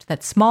believed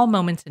that small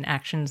moments and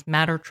actions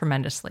matter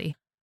tremendously.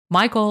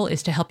 My goal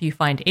is to help you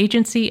find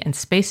agency and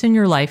space in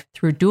your life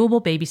through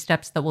doable baby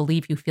steps that will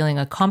leave you feeling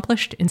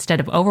accomplished instead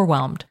of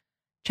overwhelmed.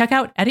 Check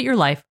out Edit Your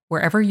Life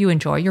wherever you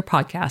enjoy your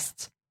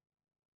podcasts.